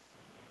breath.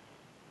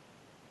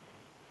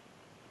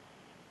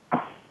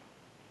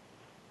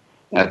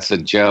 That's a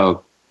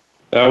joke.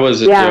 That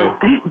was a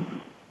joke.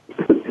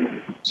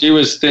 She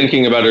was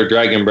thinking about her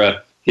dragon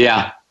breath.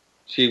 Yeah.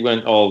 She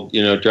went all,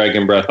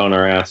 dragon breath on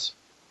her ass.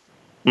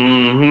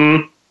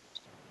 Mm-hmm.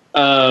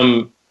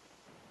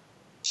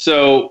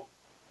 So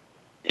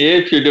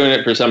if you're doing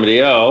it for somebody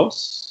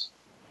else,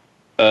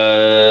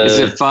 is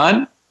it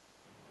fun?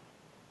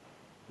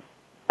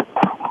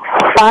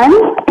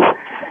 Fun?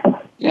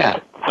 Yeah.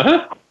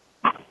 Uh-huh.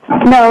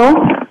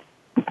 No.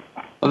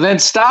 Well, then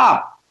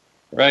stop.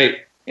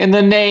 Right. In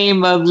the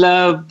name of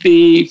love,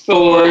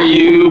 before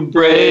you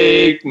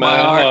break my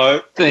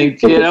heart,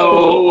 think it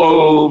all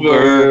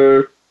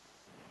over.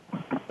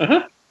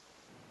 Uh-huh.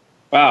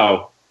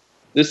 Wow.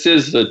 This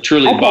is a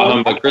truly Bah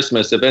Humbug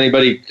Christmas. If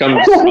anybody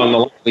comes on the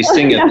line, we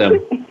sing at them.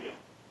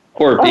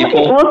 Poor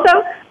people. Well,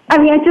 so, I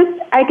mean,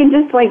 I can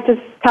just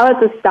tell it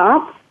to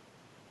stop.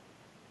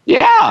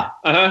 Yeah.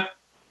 Uh-huh.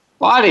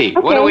 Buddy,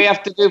 what do we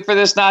have to do for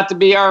this not to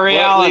be our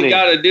reality? What we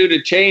got to do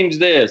to change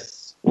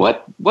this?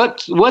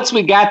 What's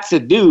we got to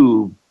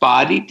do,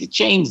 Buddy, to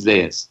change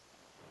this?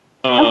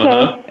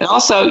 Okay. And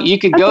also, you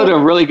could go to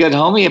a really good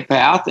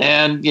homeopath,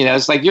 and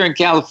it's like you're in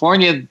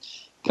California.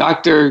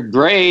 Dr.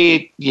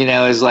 Gray,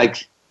 is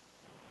like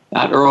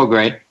not Earl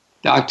Grey.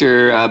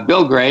 Dr.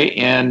 Bill Gray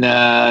in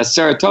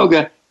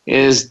Saratoga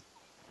is,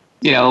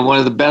 one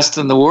of the best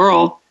in the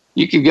world.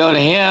 You could go to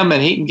him,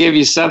 and he can give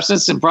you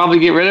substance and probably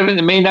get rid of it, and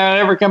it may not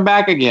ever come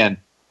back again.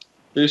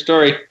 True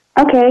story.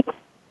 Okay.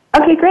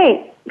 Okay.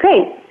 Great.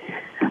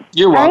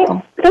 You're welcome.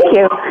 Right. Thank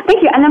you.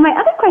 And then my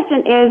other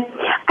question is,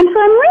 I'm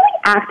really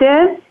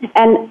active,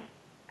 and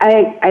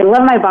I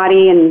love my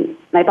body, and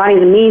my body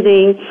is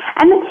amazing.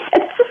 And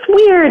it's just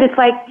weird. It's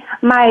like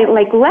my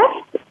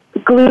left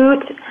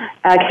glute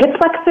hip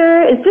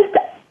flexor is just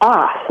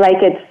off.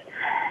 Like it's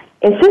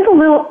just a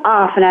little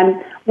off, and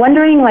I'm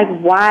wondering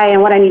why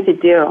and what I need to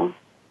do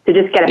to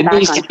just get it back on track. It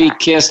needs to be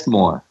kissed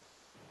more.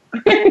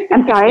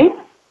 I'm sorry?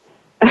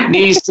 It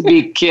needs to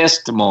be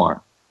kissed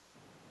more.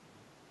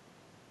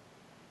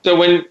 So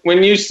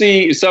when you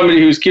see somebody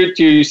who's cute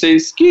to you, you say,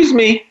 "Excuse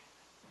me,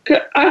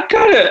 I've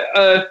got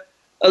a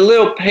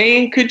little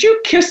pain. Could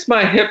you kiss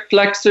my hip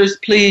flexors,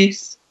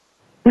 please?"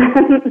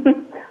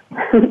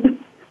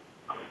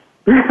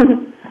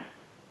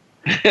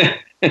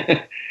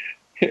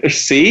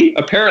 See?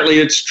 Apparently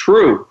it's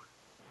true.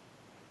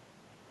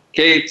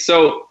 Okay,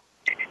 so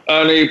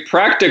on a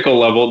practical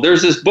level,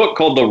 there's this book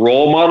called The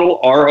Roll Model,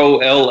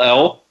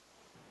 ROLL,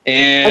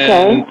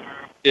 and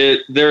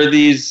there are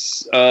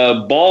these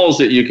balls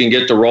that you can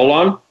get to roll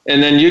on,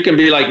 and then you can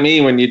be like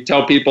me when you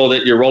tell people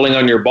that you're rolling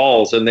on your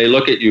balls, and they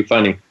look at you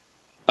funny.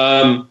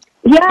 But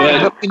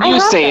when you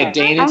say it,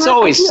 Dane, it's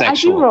always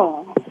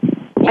sexual.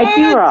 I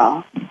do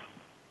roll.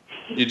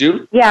 You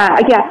do? Yeah.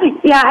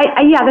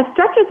 The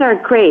stretches are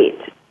great.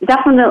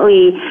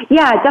 Definitely.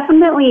 Yeah,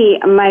 definitely.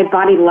 My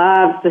body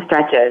loves the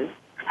stretches.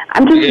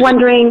 I'm just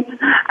wondering,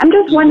 I've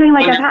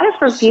had it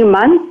for a few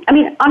months. I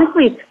mean,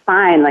 honestly, it's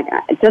fine.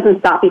 It doesn't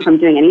stop me from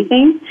doing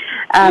anything.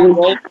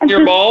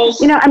 Your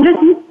balls? I'm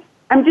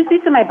just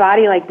used to my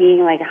body being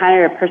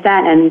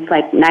 100%, and it's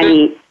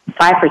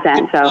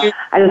 95%. So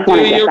I just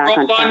want to get back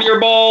on track. On your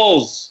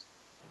balls.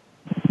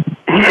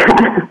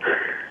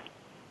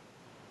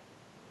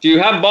 Do you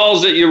have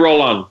balls that you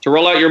roll on to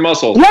roll out your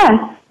muscles? Yes,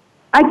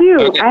 I do.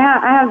 Okay.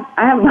 I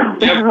have balls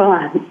to roll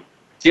on.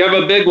 Do you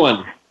have a big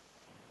one?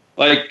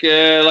 Like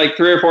 3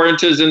 or 4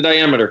 inches in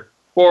diameter.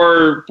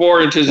 4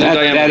 inches in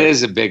diameter. That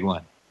is a big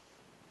one.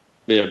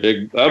 That'd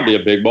be a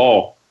big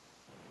ball.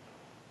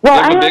 Well,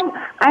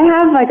 I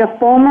have a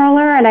foam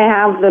roller, and I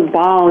have the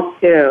balls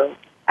too.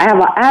 I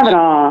have it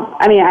all.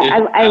 I mean,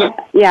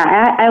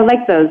 I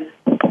like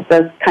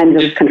those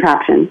kinds of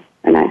contraptions.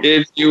 They're nice.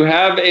 If you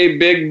have a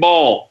big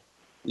ball,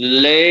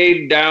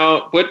 lay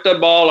down, put the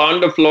ball on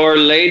the floor,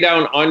 lay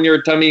down on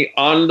your tummy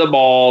on the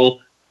ball,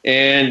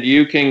 and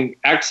you can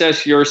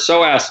access your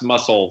psoas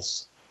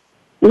muscles.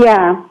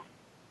 Yeah.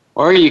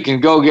 Or you can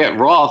go get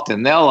Rolfed,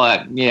 and they'll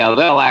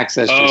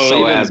access your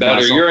psoas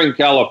muscles. You're in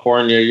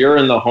California. You're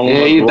in the home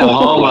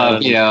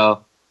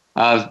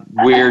of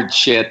weird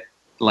shit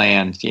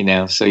land,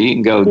 so you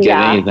can go get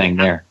anything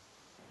there.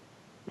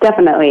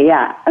 Definitely,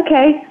 yeah.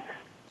 Okay.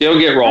 You'll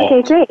get Rolfed.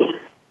 Okay, great.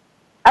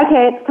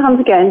 Okay, it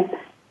sounds good.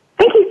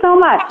 Thank you so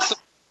much.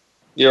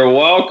 You're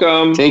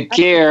welcome. Take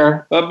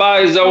care.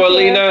 Bye-bye,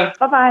 Zoelina.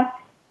 Bye-bye.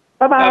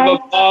 Bye-bye. Have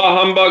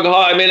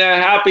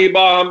a happy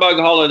Bah Humbug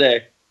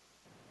holiday.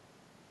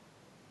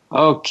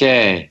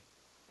 Okay.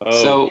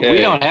 So we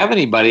don't have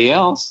anybody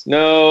else.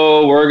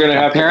 No, we're going to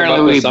have to come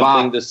up with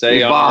something to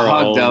say on our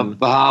own.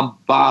 Bah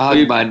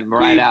Humbug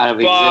right out of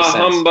existence.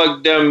 Bah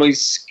Humbugged them. We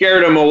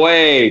scared them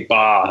away.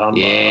 Bah Humbug.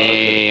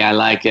 Yay, I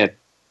like it.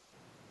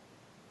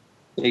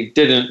 They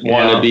didn't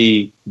want to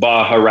be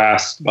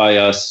harassed by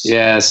us.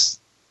 Yes.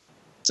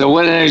 So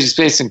what energy,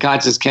 space, and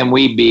conscious can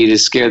we be to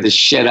scare the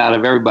shit out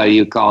of everybody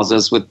who calls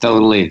us with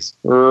total ease?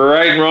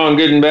 Right and wrong,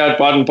 good and bad,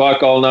 pot and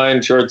puck, all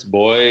 9 shorts,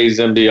 boys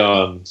and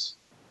beyonds.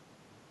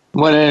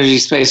 What energy,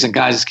 space, and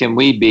conscious can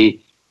we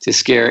be to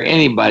scare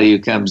anybody who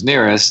comes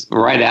near us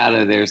right out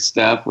of their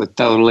stuff with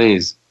total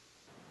ease?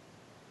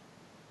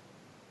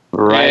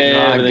 Right,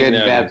 wrong, good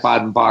and bad, is.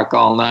 pot and pock,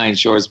 all nine,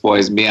 shorts,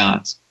 boys, and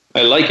beyonds.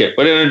 I like it.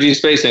 What energy,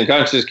 space, and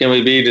consciousness can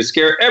we be to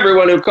scare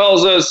everyone who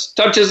calls us,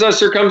 touches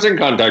us, or comes in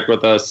contact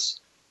with us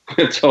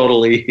with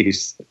total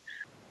ease?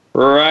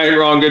 Right,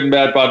 wrong, good and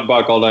bad, pot and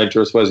pock, all nine,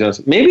 shorts, boys, and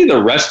beyonds. Maybe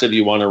the rest of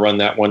you want to run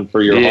that one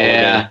for your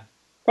holiday.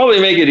 Probably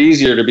make it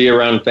easier to be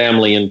around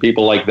family and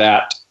people like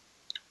that.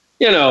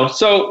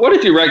 So what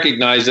if you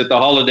recognize that the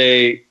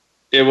holiday,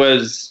 it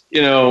was,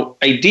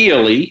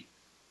 ideally,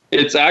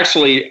 it's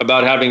actually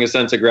about having a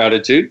sense of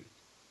gratitude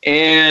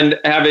and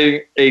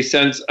having a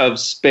sense of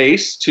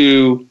space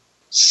to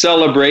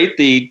celebrate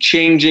the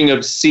changing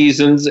of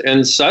seasons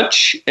and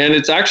such. And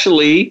it's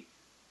actually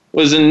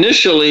was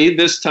initially,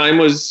 this time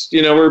was,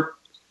 where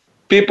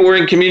people were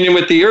in communion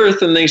with the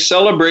earth and they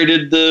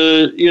celebrated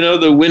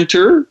the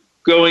winter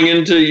going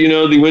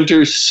into, the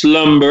winter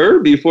slumber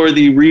before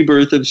the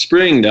rebirth of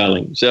spring,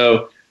 darling.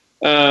 So,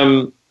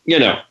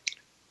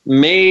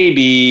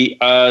 maybe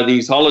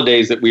these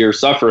holidays that we are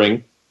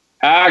suffering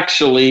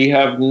actually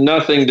have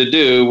nothing to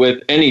do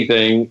with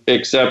anything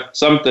except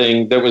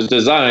something that was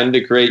designed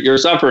to create your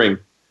suffering.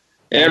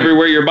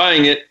 Everywhere you're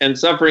buying it and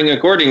suffering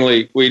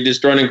accordingly, we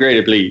destroy and create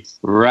it, please.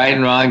 Right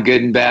and wrong,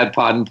 good and bad,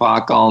 pot and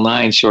pock, all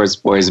nine, shorts,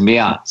 boys, and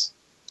beyonds.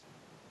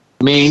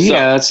 I mean,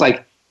 it's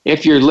like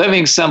if you're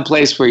living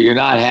someplace where you're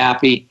not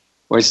happy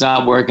or it's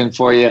not working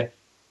for you,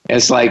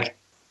 it's like,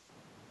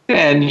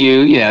 then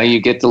you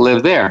get to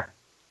live there.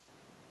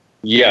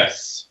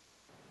 Yes.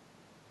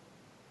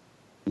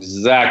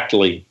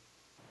 Exactly.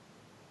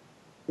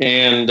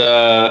 And,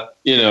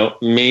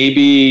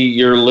 maybe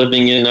you're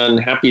living in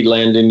unhappy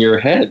land in your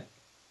head.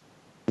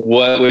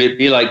 What would it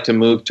be like to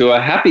move to a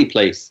happy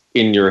place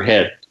in your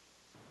head?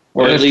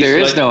 Or at least there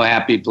is no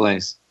happy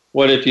place?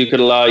 What if you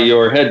could allow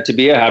your head to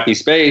be a happy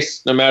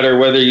space, no matter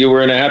whether you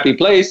were in a happy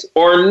place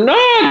or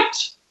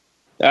not?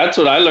 That's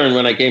what I learned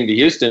when I came to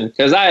Houston,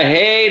 because I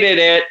hated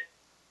it.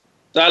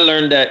 So I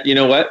learned that,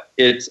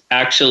 it's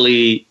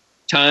actually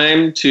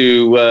time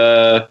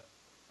to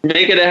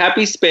make it a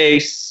happy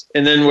space,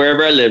 and then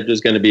wherever I lived was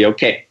going to be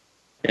okay.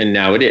 And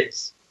now it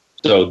is.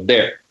 So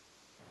there.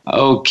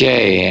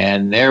 Okay,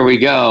 and there we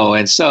go.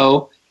 And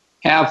so,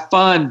 have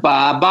fun.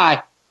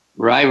 Bye-bye.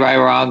 Right,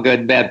 wrong,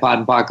 good, bad, pot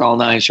and pock, all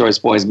nine, shorts,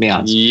 boys, and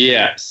beyonds.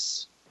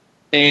 Yes.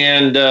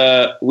 And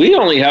we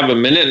only have a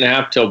minute and a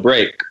half till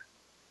break.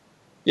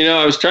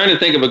 I was trying to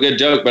think of a good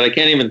joke, but I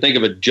can't even think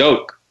of a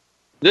joke.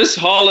 This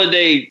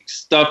holiday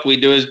stuff we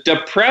do is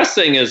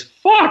depressing as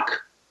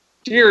fuck.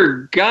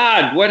 Dear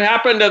God, what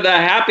happened to the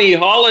happy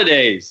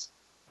holidays?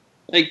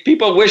 Like,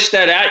 people wish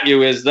that at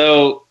you as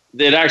though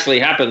it actually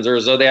happens, or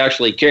as though they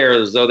actually care,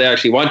 as though they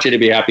actually want you to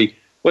be happy.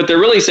 What they're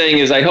really saying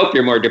is, I hope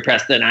you're more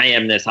depressed than I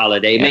am this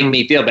holiday. Make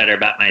me feel better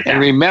about myself. And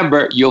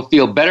remember, you'll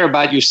feel better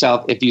about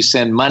yourself if you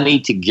send money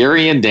to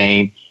Gary and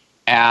Dane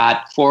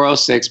at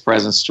 406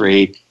 Pleasant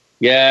Street.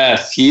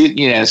 Yes.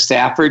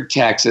 Stafford,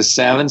 Texas,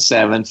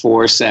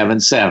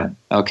 77477.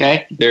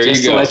 Okay? There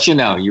Just you go. To let you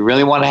know, you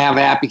really want to have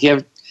a happy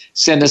gift,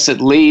 send us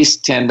at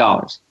least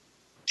 $10.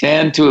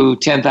 $10,000 to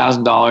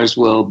 $10,000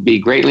 will be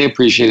greatly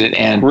appreciated,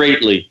 and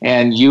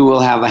you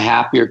will have a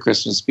happier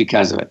Christmas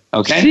because of it.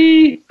 Okay?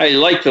 See, I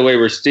like the way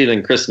we're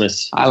stealing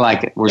Christmas. I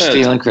like it. We're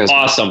stealing Christmas.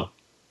 Awesome.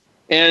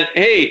 And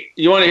hey,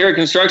 you want to hear a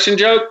construction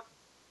joke?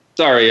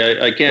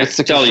 Sorry, I can't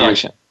tell you.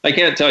 I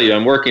can't tell you.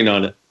 I'm working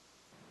on it.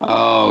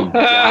 Oh,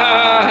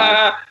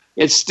 God.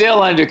 It's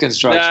still under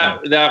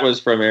construction. That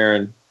was from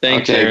Aaron.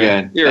 Thanks,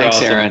 Aaron. Good. Thanks,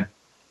 awesome. Aaron.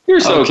 You're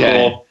so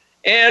cool.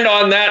 And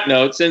on that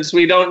note, since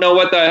we don't know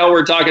what the hell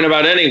we're talking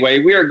about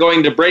anyway, we are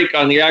going to break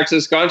on the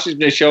Access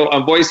Consciousness Show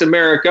on Voice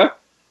America.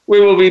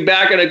 We will be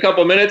back in a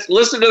couple minutes.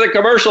 Listen to the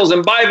commercials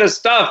and buy the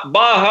stuff.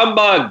 Bah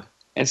humbug.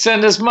 And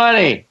send us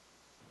money.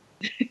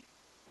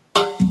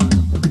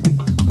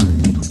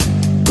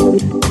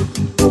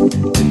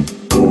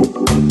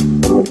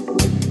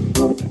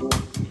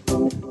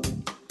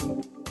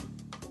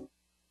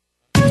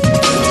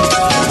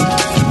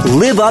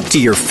 Live up to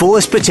your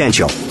fullest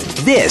potential.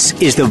 This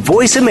is the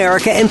Voice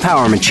America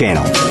Empowerment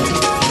Channel.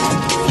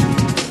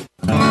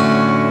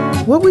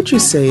 What would you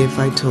say if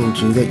I told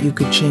you that you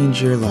could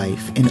change your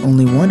life in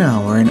only 1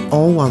 hour and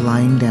all while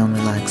lying down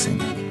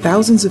relaxing?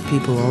 Thousands of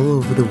people all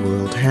over the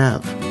world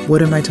have.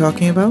 What am I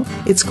talking about?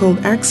 It's called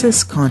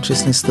Access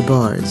Consciousness, the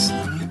BARS.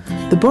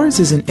 The BARS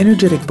is an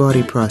energetic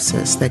body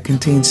process that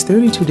contains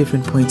 32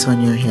 different points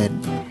on your head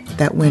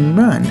that, when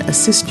run,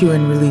 assist you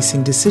in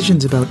releasing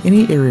decisions about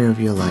any area of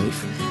your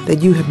life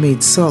that you have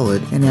made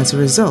solid and as a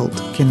result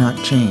cannot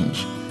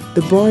change.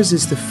 The BARS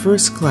is the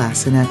first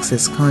class in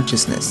Access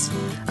Consciousness,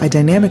 a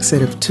dynamic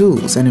set of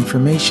tools and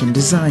information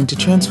designed to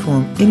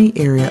transform any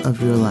area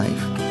of your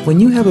life. When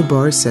you have a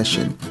BARS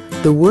session,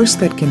 the worst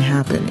that can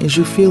happen is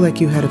you feel like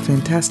you had a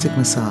fantastic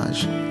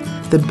massage.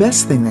 The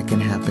best thing that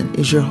can happen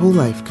is your whole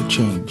life could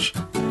change.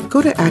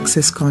 Go to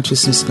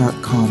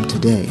accessconsciousness.com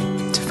today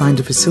to find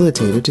a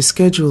facilitator to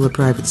schedule a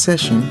private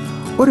session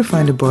or to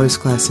find a BARS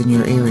class in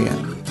your area.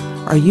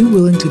 Are you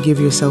willing to give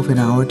yourself an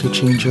hour to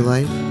change your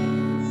life?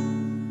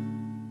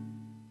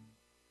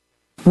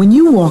 When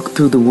you walk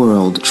through the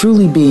world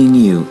truly being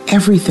you,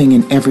 everything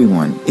and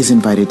everyone is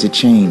invited to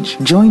change.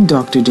 Join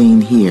Dr.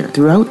 Dane here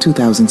throughout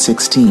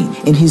 2016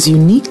 in his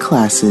unique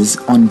classes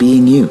on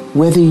being you.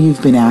 Whether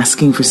you've been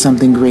asking for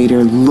something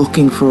greater,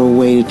 looking for a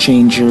way to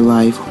change your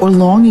life, or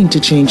longing to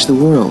change the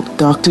world,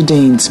 Dr.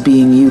 Dane's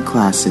Being You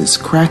classes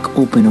crack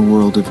open a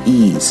world of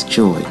ease,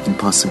 joy, and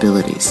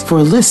possibilities. For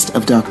a list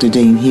of Dr.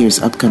 Dane here's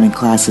upcoming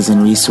classes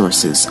and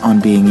resources on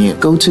being you,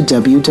 go to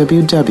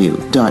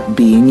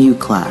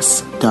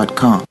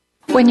www.beingyouclass.com.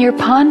 When you're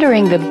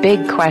pondering the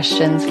big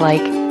questions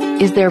like,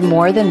 is there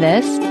more than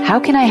this? How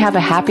can I have a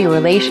happy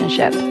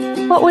relationship?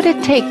 What would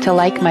it take to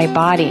like my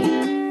body?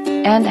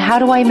 And how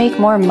do I make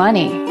more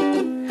money?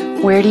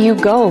 Where do you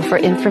go for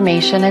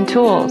information and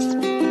tools?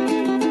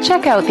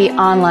 Check out the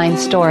online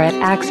store at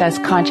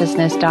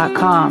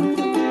accessconsciousness.com.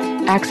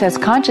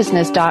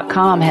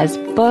 AccessConsciousness.com has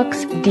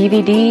books,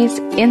 DVDs,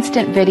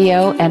 instant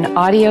video and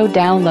audio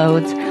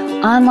downloads,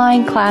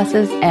 online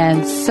classes,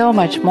 and so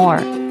much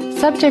more.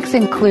 Subjects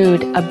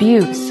include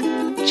abuse,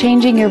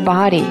 changing your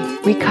body,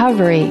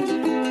 recovery,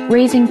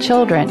 raising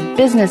children,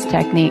 business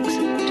techniques,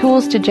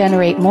 tools to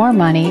generate more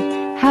money,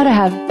 how to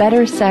have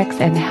better sex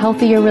and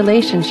healthier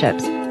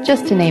relationships,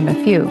 just to name a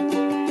few.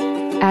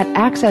 At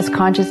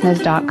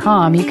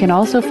accessconsciousness.com, you can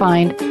also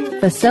find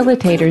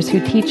facilitators who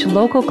teach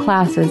local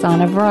classes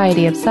on a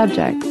variety of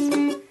subjects.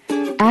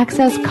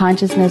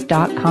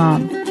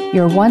 AccessConsciousness.com,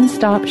 your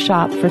one-stop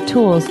shop for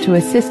tools to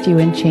assist you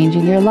in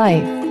changing your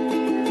life.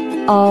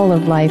 All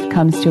of life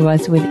comes to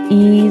us with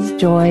ease,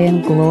 joy,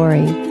 and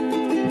glory.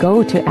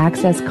 Go to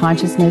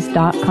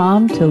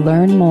accessconsciousness.com to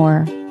learn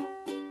more.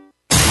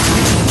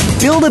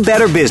 Build a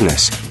better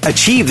business.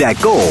 Achieve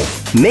that goal.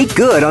 Make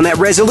good on that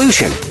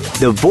resolution.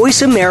 The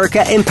Voice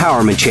America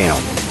Empowerment Channel.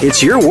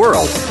 It's your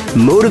world.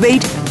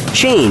 Motivate,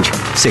 change,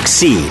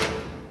 succeed.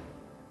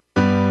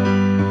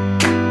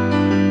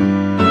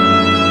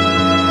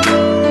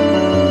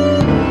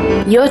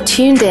 You're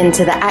tuned in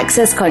to the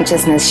Access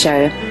Consciousness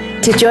Show.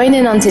 To join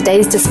in on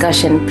today's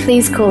discussion,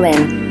 please call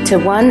in to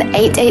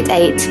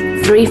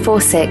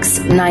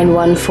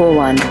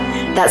 1-888-346-9141.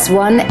 That's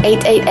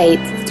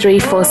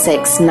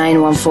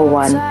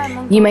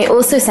 1-888-346-9141. You may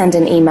also send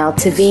an email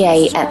to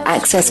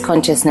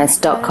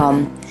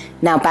va@accessconsciousness.com.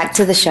 Now back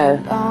to the show.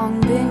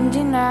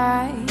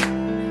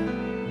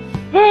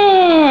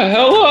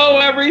 Hello,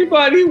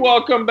 everybody.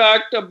 Welcome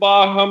back to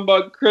Bah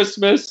Humbug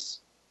Christmas.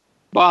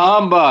 Bah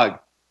Humbug.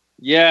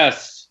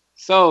 Yes.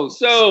 So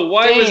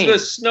why was the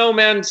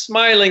snowman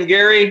smiling,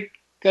 Gary?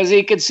 Because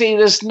he could see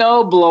the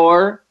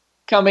snowblower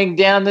coming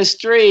down the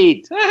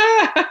street.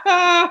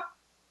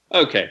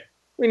 Okay.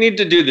 We need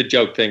to do the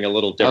joke thing a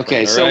little different.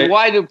 Okay, so right?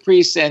 Why do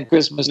priests and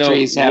Christmas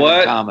trees have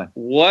in common?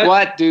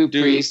 What do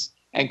priests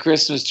and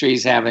Christmas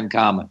trees have in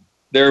common?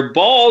 Their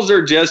balls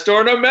are just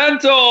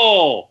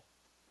ornamental.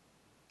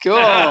 Cool.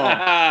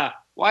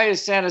 Why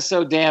is Santa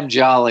so damn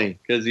jolly?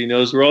 Because he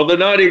knows where all the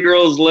naughty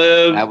girls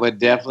live. That would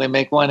definitely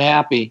make one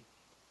happy.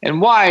 And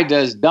why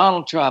does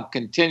Donald Trump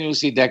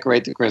continuously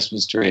decorate the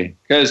Christmas tree?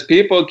 Because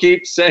people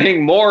keep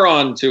saying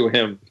moron to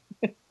him.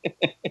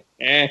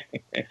 And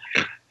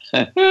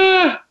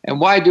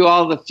why do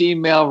all the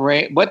female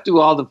what do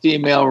all the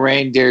female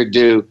reindeer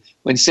do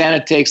when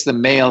Santa takes the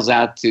males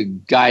out to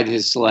guide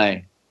his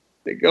sleigh?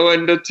 They go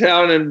into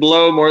town and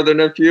blow more than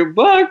a few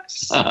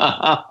bucks.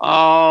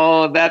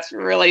 Oh, that's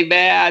really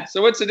bad.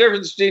 So what's the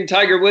difference between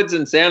Tiger Woods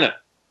and Santa?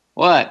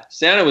 What?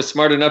 Santa was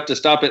smart enough to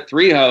stop at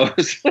 3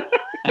 hoes.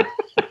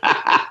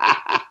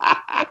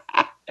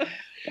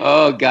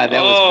 Oh, God,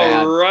 that was bad.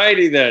 All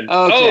righty then.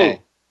 Okay. Oh,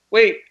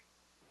 wait.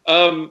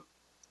 Oh,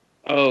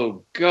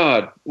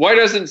 God. Why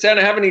doesn't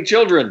Santa have any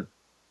children?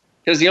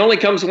 Because he only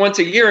comes once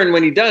a year, and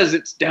when he does,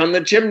 it's down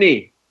the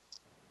chimney.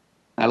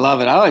 I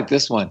love it. I like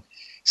this one.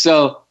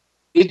 So,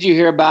 did you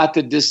hear about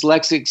the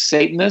dyslexic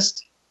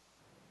Satanist?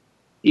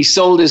 He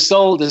sold his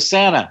soul to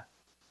Santa.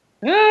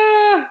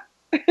 I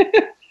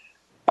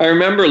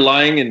remember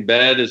lying in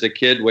bed as a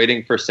kid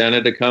waiting for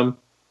Santa to come.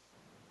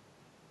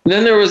 And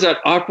then there was that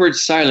awkward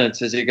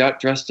silence as he got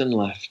dressed and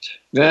left.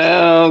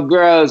 Oh,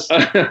 gross.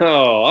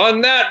 Oh, on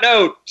that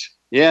note.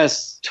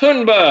 Yes.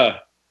 Tunda.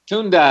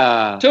 Hi,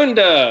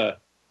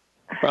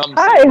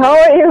 how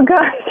are you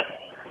guys?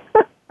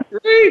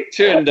 Great,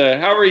 Tunda.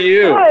 How are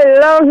you? I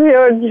love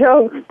your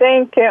jokes.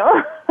 Thank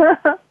you.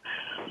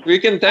 We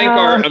can thank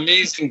our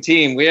amazing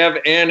team. We have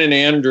Ann and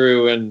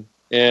Andrew and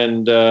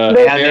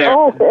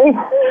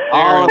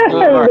all of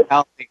them are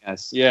helping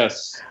us.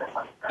 Yes.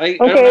 Thank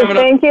you,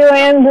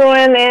 Andrew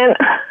and Ann.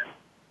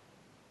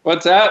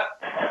 What's that?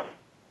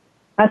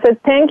 I said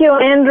thank you,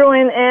 Andrew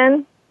and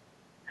Ann.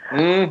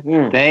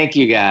 Mm-hmm. Thank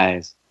you,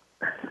 guys.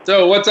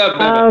 So what's up,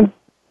 Nana?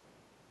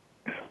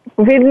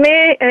 With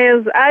me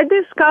is I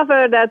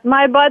discovered that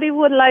my body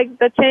would like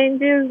the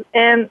changes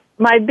and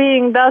my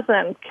being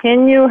doesn't.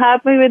 Can you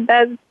help me with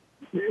that?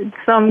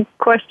 Some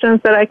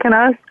questions that I can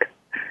ask?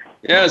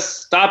 Yes,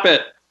 stop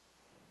it.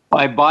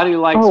 My body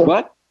likes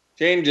what?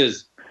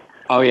 Changes.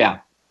 Oh, yeah.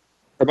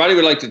 Her body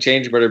would like to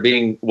change, but her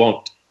being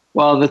won't.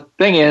 Well, the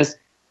thing is,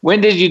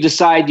 when did you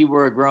decide you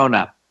were a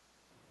grown-up?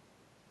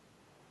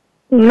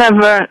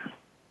 Never.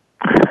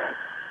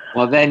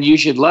 Well, then you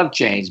should love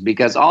change,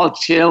 because all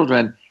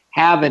children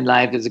have in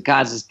life is a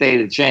constant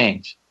state of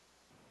change.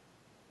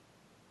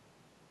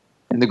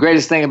 And the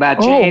greatest thing about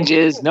change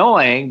is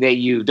knowing that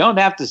you don't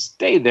have to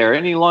stay there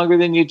any longer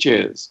than you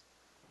choose.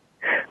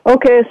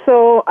 Okay,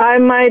 so I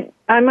might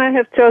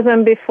have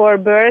chosen before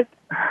birth,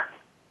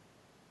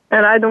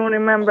 and I don't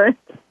remember.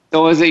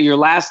 So was it your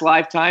last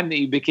lifetime that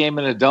you became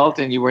an adult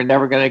and you were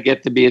never going to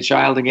get to be a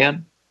child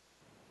again?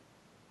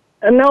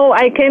 No,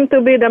 I came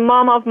to be the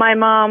mom of my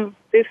mom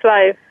this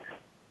life.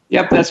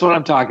 Yep, that's what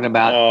I'm talking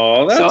about.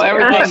 Oh, that's so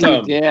everything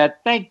awesome. you did,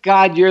 thank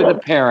God you're the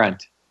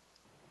parent.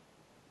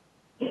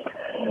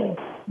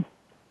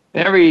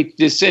 Every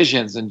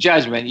decisions and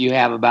judgment you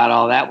have about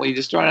all that, well, you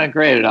just try to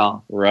create it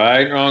all.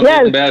 Right, wrong,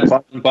 good and bad,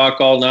 fun, buck,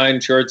 all nine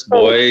shorts,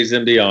 boys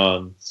and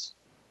beyonds.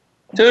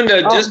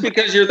 Tunda, just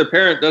because you're the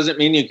parent doesn't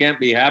mean you can't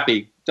be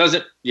happy.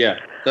 Doesn't mean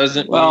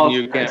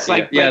you can't it's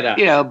be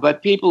like,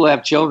 but people who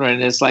have children,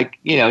 it's like,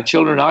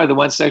 children are the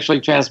one sexually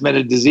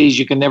transmitted disease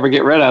you can never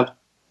get rid of.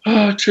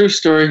 Oh, true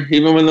story.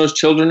 Even when those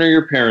children are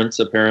your parents,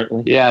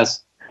 apparently.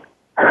 Yes.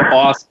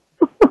 Awesome.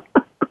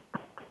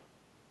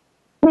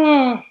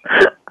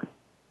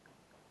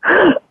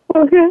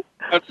 Okay.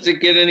 How does it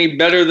get any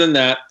better than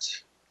that?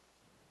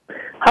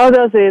 How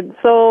does it?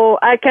 So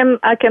I can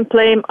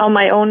play on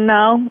my own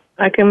now.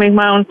 I can make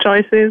my own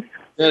choices.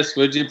 Yes,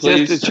 would you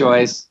please? Just a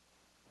choice.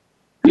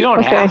 You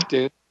don't have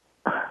to.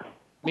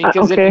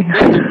 Because if you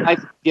did, your life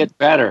would get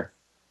better.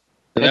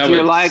 And if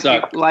your life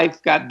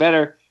got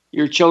better,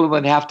 your children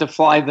would have to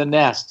fly the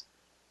nest.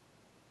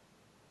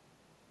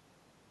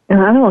 And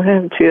I don't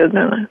have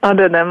children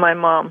other than my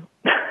mom.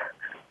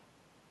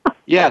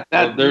 Yeah,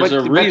 there's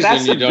a reason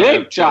that's you a don't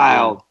big have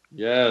child.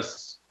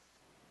 Yes.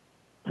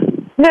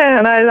 Yeah,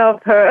 and I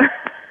love her.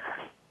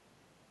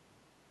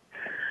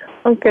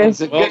 Okay. Well, it's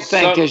a good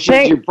thing because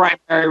she's your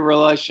primary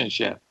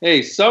relationship.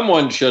 Hey,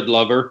 someone should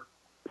love her.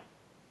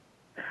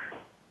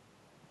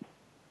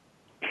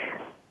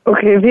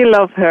 Okay, we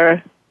love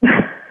her.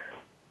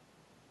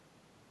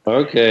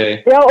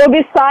 Okay. Yeah, or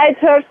besides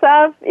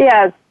herself?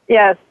 Yes,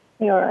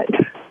 you're right.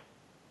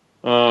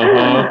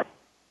 Uh-huh.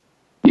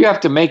 You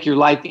have to make your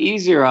life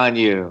easier on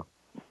you.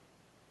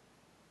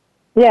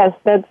 Yes,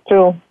 that's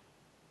true.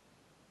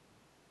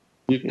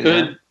 You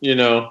could,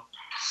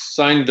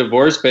 sign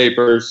divorce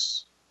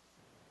papers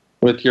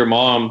with your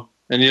mom,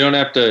 and you don't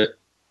have to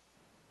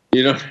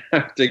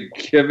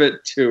give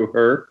it to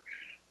her,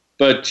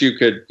 but you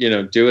could,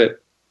 do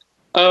it.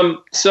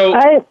 So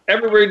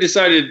everybody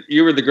decided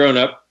you were the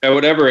grown-up at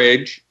whatever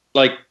age,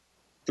 like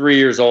 3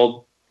 years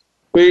old.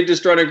 Will you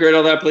just try to grade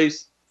all that,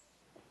 please?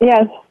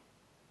 Yes.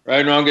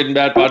 Right, wrong, good and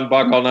bad, pot and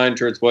pock, all nine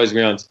shorts, boys and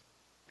beyonds.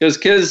 Because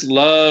kids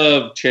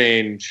love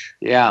change.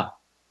 Yeah.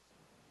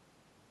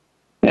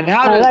 And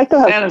how does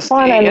Santa stay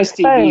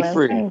STD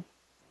free?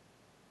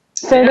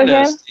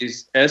 Santa's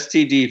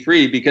STD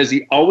free because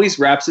he always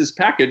wraps his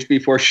package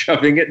before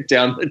shoving it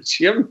down the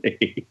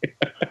chimney.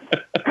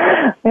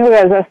 You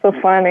guys are so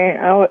funny.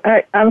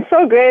 I'm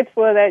so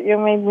grateful that you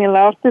made me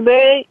laugh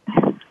today.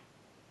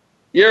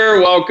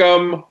 You're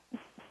welcome.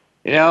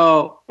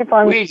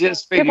 We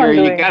just figure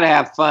you got to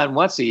have fun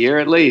once a year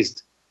at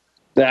least.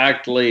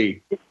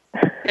 Exactly.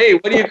 Hey,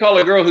 what do you call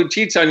a girl who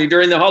cheats on you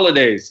during the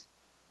holidays?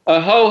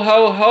 A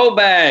ho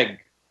bag.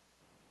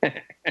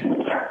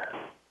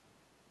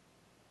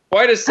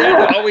 Why does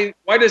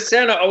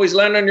Santa always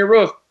land on your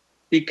roof?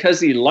 Because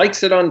he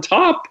likes it on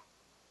top.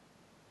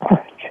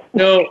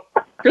 No,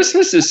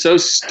 Christmas is so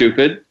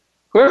stupid.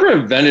 Whoever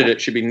invented it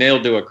should be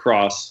nailed to a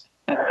cross.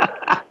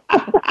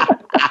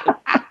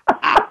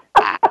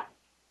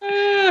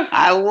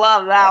 I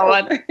love that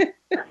one.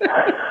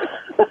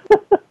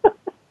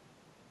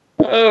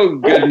 Oh,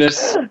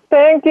 goodness.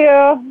 Thank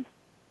you.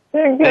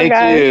 Thank you, Thank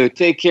guys. you.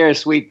 Take care,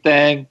 sweet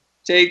thing.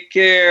 Take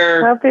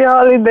care. Happy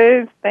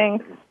holidays.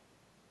 Thanks.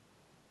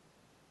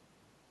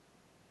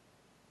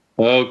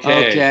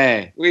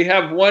 Okay. We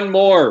have one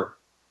more.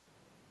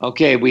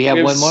 Okay, we have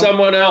one more.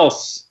 Someone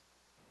else.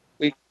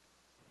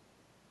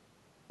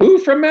 Who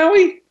from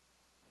Maui?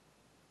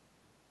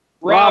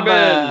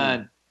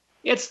 Robin.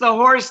 It's the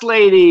horse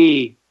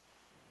lady.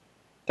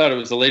 Thought it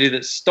was the lady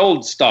that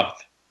stole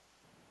stuff.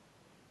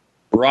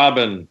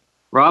 Robin.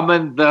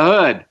 Robin the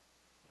Hood.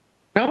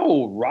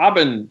 No,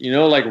 Robin.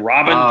 Like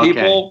Robin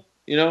people.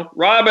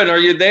 Robin, are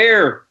you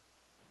there?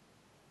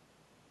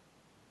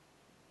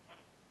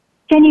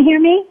 Can you hear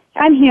me?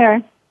 I'm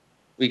here.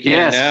 We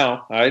can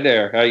now. Hi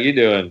there. How you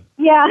doing?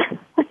 Yeah,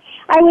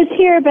 I was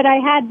here, but I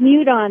had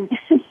mute on.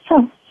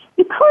 So,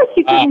 of course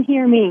you couldn't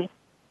hear me.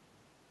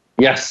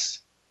 Yes.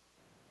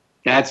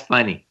 That's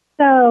funny.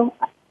 So,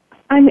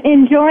 I'm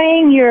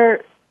enjoying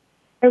your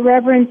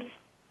irreverent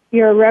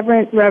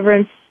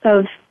reverence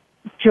of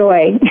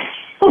joy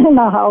in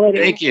the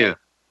holidays. Thank you.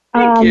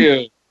 Thank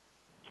you.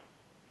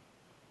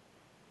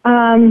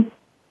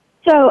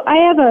 So, I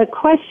have a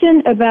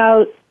question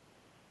about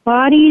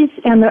bodies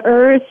and the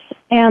earth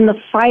and the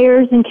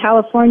fires in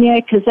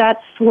California, because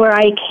that's where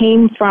I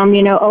came from,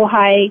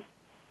 Ojai,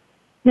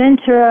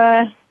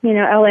 Ventura,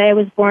 LA. I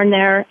was born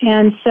there.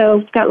 And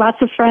so got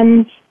lots of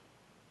friends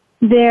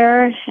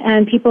there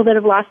and people that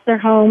have lost their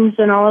homes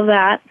and all of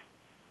that.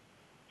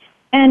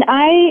 And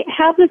I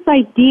have this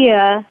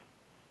idea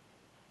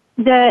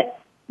that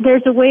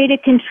there's a way to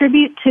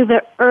contribute to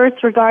the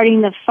earth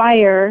regarding the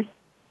fire.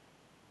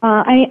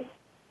 And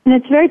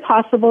it's very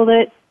possible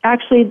that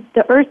actually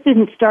the earth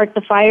didn't start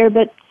the fire,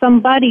 but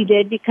somebody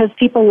did, because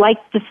people like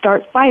to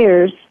start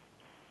fires.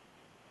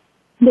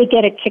 They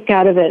get a kick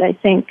out of it, I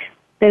think.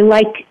 They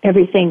like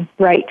everything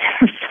bright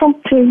or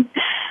something.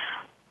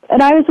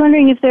 And I was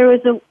wondering if there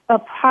was a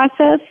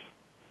process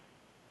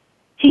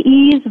to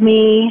ease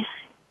me.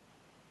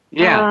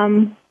 Yeah.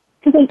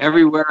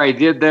 Everywhere I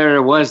did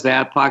there was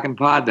that, pock and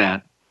pod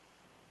that.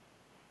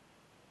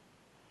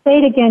 Say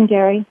it again,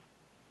 Gary.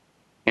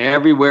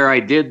 Everywhere I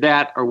did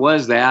that or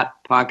was that,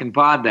 pock and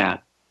pod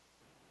that.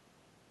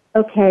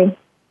 Okay.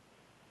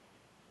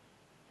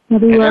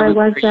 Everywhere I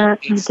was that,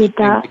 I did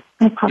that,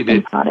 I pock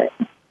and pod it.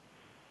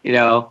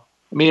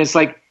 It's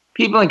like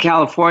people in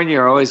California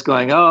are always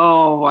going,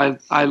 oh,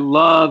 I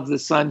love the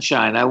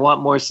sunshine. I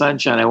want more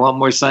sunshine. I want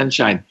more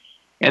sunshine.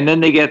 And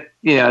then they get,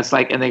 it's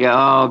like, and they go,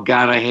 oh,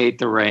 God, I hate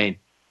the rain.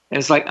 And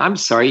it's like, I'm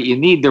sorry, you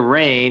need the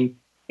rain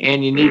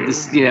and you need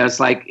this, it's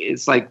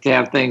like to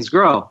have things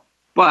grow.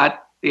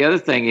 But the other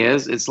thing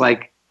is, it's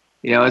like,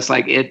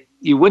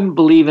 you wouldn't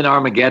believe in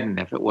Armageddon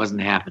if it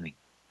wasn't happening.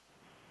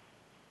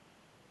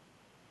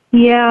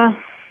 Yeah.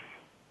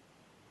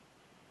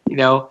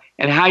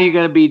 And how are you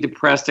going to be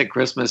depressed at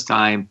Christmas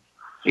time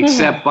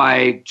except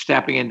by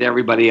stepping into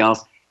everybody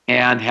else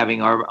and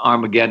having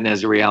Armageddon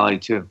as a reality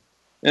too?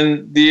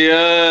 And the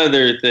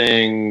other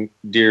thing,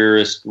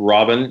 dearest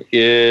Robin,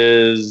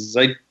 is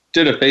I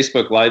did a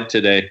Facebook Live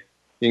today.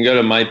 You can go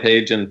to my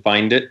page and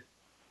find it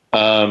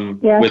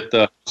with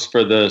the host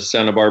for the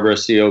Santa Barbara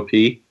COP.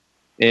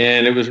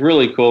 And it was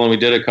really cool. And we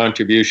did a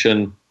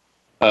contribution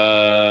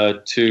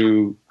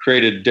to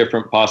create a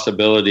different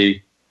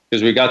possibility,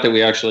 because we got that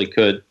we actually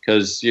could,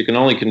 because you can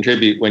only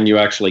contribute when you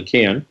actually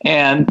can.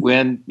 And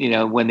when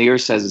the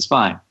earth says it's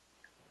fine.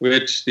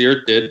 Which the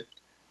earth did.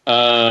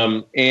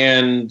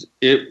 And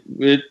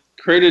it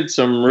created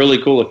some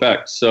really cool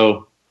effects.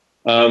 So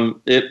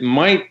it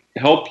might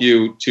help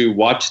you to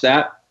watch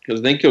that,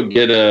 because I think you'll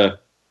get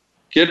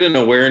an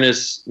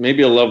awareness,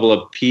 maybe a level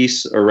of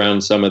peace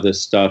around some of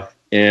this stuff,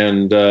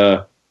 and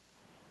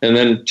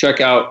then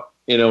check out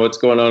what's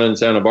going on in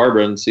Santa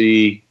Barbara and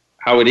see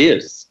how it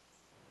is,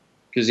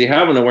 because you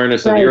have an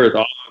awareness of the earth,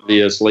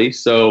 obviously.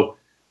 So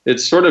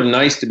it's sort of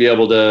nice to be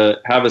able to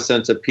have a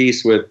sense of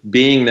peace with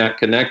being that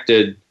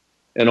connected.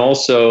 And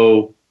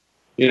also,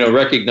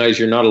 recognize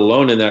you're not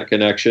alone in that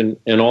connection,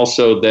 and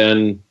also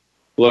then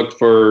look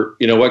for,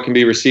 what can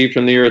be received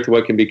from the earth,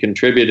 what can be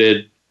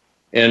contributed,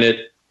 and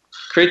it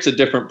creates a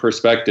different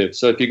perspective.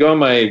 So if you go on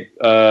my,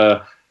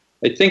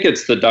 I think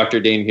it's the Dr.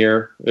 Dane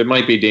Here, it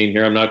might be Dane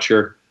Here, I'm not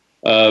sure,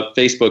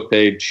 Facebook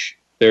page,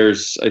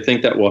 I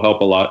think that will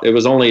help a lot. It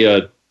was only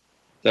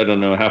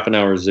half an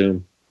hour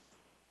Zoom.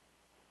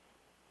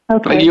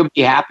 Okay. But you'll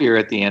be happier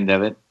at the end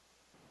of it.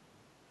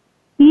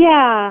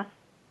 Yeah.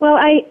 Well,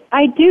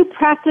 I do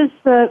practice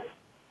the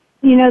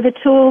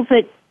tools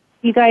that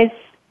you guys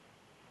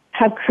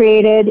have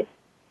created,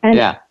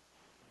 and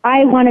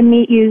I want to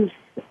meet you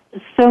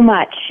so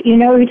much.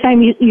 Every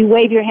time you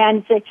wave your hand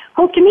and say,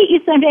 hope to meet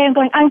you someday,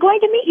 I'm going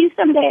to meet you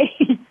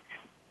someday.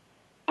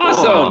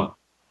 Awesome.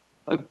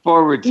 Look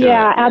forward to it.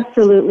 Yeah,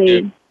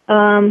 absolutely.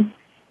 And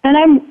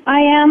I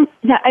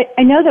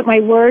know that my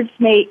words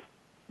may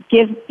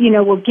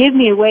will give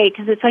me away,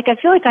 because it's like I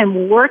feel like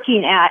I'm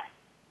working at,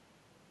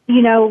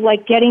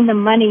 like getting the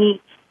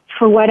money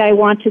for what I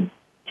want to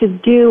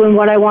do and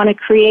what I want to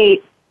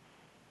create.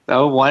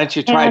 So why don't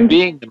you try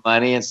being the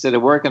money instead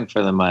of working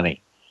for the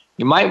money?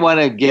 You might want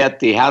to get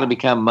the How to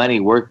Become Money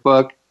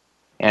workbook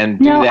and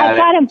do that. No, I've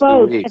got them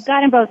both. I've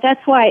got them both.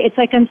 That's why it's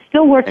like I'm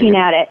still working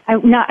at it. I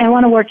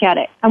want to work at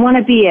it. I want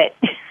to be it.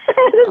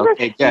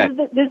 Okay,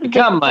 good.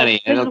 Become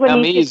money, and it'll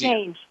come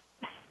easier.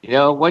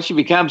 Once you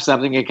become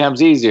something, it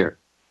comes easier.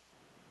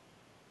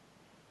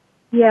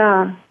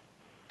 Yeah.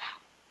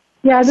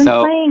 Yeah, I've been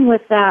playing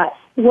with that.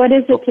 What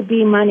is it to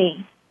be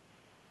money?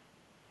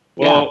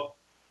 Well,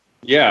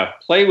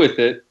 play with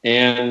it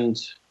and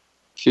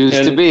choose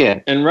to be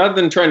it. And rather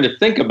than trying to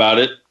think about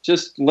it,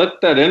 just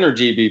let that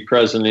energy be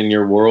present in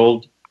your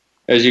world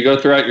as you go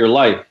throughout your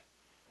life.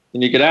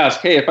 And you could ask,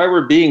 hey, if I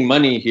were being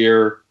money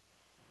here,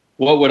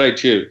 what would I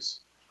choose?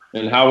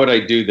 And how would I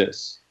do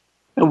this?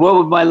 And what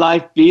would my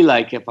life be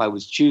like if I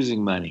was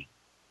choosing money?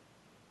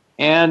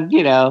 And,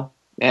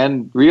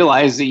 and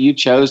realize that you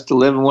chose to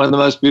live in one of the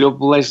most beautiful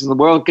places in the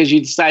world because you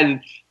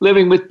decided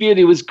living with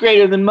beauty was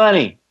greater than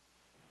money.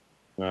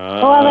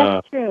 Well,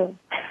 that's true.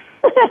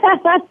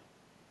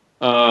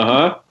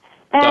 Uh-huh.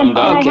 And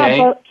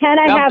can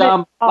I have it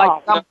all?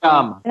 Like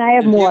dum-dum. And I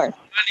have more.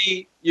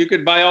 Money, you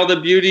could buy all the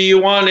beauty you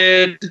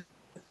wanted.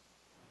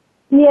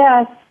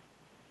 Yes.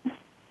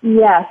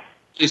 Yes.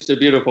 It's a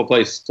beautiful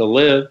place to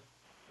live.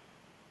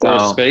 Or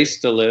a space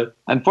to live.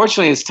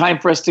 Unfortunately, it's time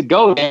for us to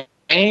go,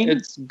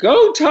 It's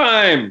go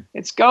time.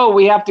 It's go.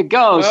 We have to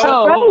go. Well,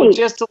 so right.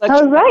 just to let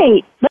All you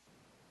right.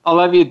 all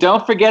of you,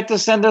 don't forget to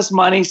send us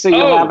money so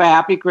you'll have a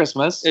happy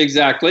Christmas.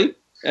 Exactly.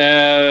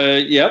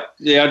 Yep.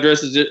 The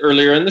address is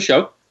earlier in the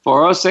show.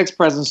 406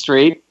 Pleasant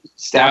Street,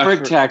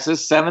 Stafford,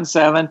 Texas,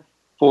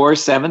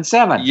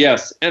 77477.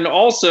 Yes. And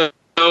also,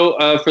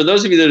 for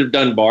those of you that have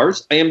done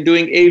bars, I am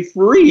doing a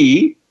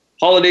free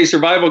holiday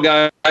survival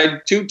guide,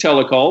 2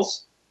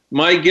 telecalls.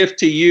 My gift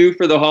to you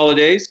for the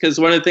holidays, because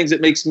one of the things that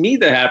makes me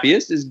the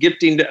happiest is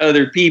gifting to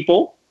other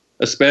people,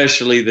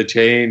 especially the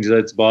change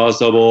that's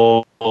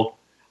possible.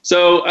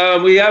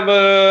 So we have,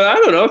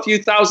 a few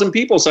thousand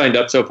people signed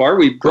up so far.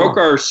 We broke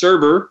our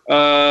server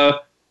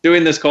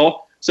doing this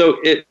call. So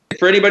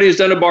for anybody who's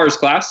done a bars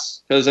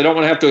class, because I don't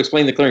want to have to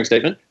explain the clearing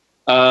statement,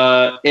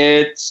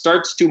 it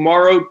starts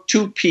tomorrow,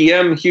 2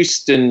 p.m.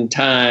 Houston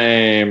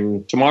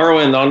time. Tomorrow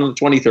and on the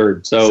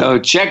 23rd. So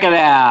check it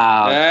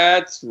out.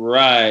 That's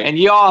right. And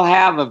you all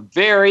have a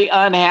very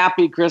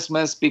unhappy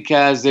Christmas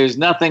because there's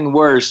nothing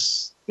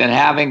worse than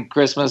having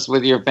Christmas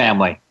with your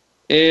family.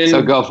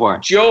 So go for it.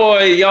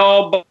 Enjoy,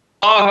 y'all. Bah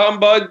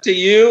humbug to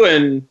you,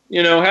 and,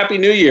 Happy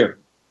New Year.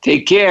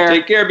 Take care.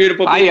 Take care,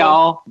 beautiful people. Bye,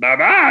 y'all.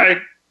 Bye-bye.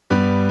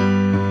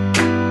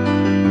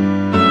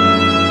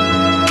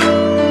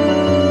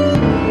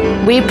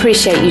 We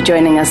appreciate you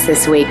joining us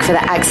this week for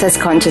the Access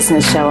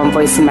Consciousness Show on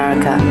Voice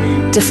America.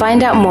 To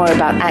find out more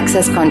about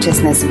Access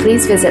Consciousness,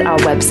 please visit our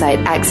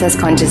website,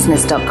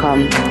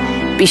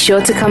 accessconsciousness.com. Be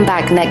sure to come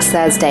back next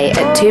Thursday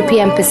at 2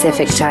 p.m.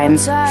 Pacific Time,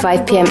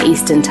 5 p.m.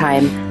 Eastern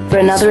Time, for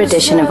another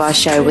edition of our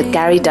show with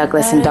Gary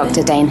Douglas and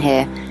Dr. Dane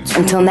here.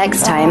 Until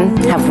next time,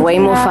 have way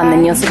more fun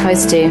than you're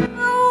supposed to.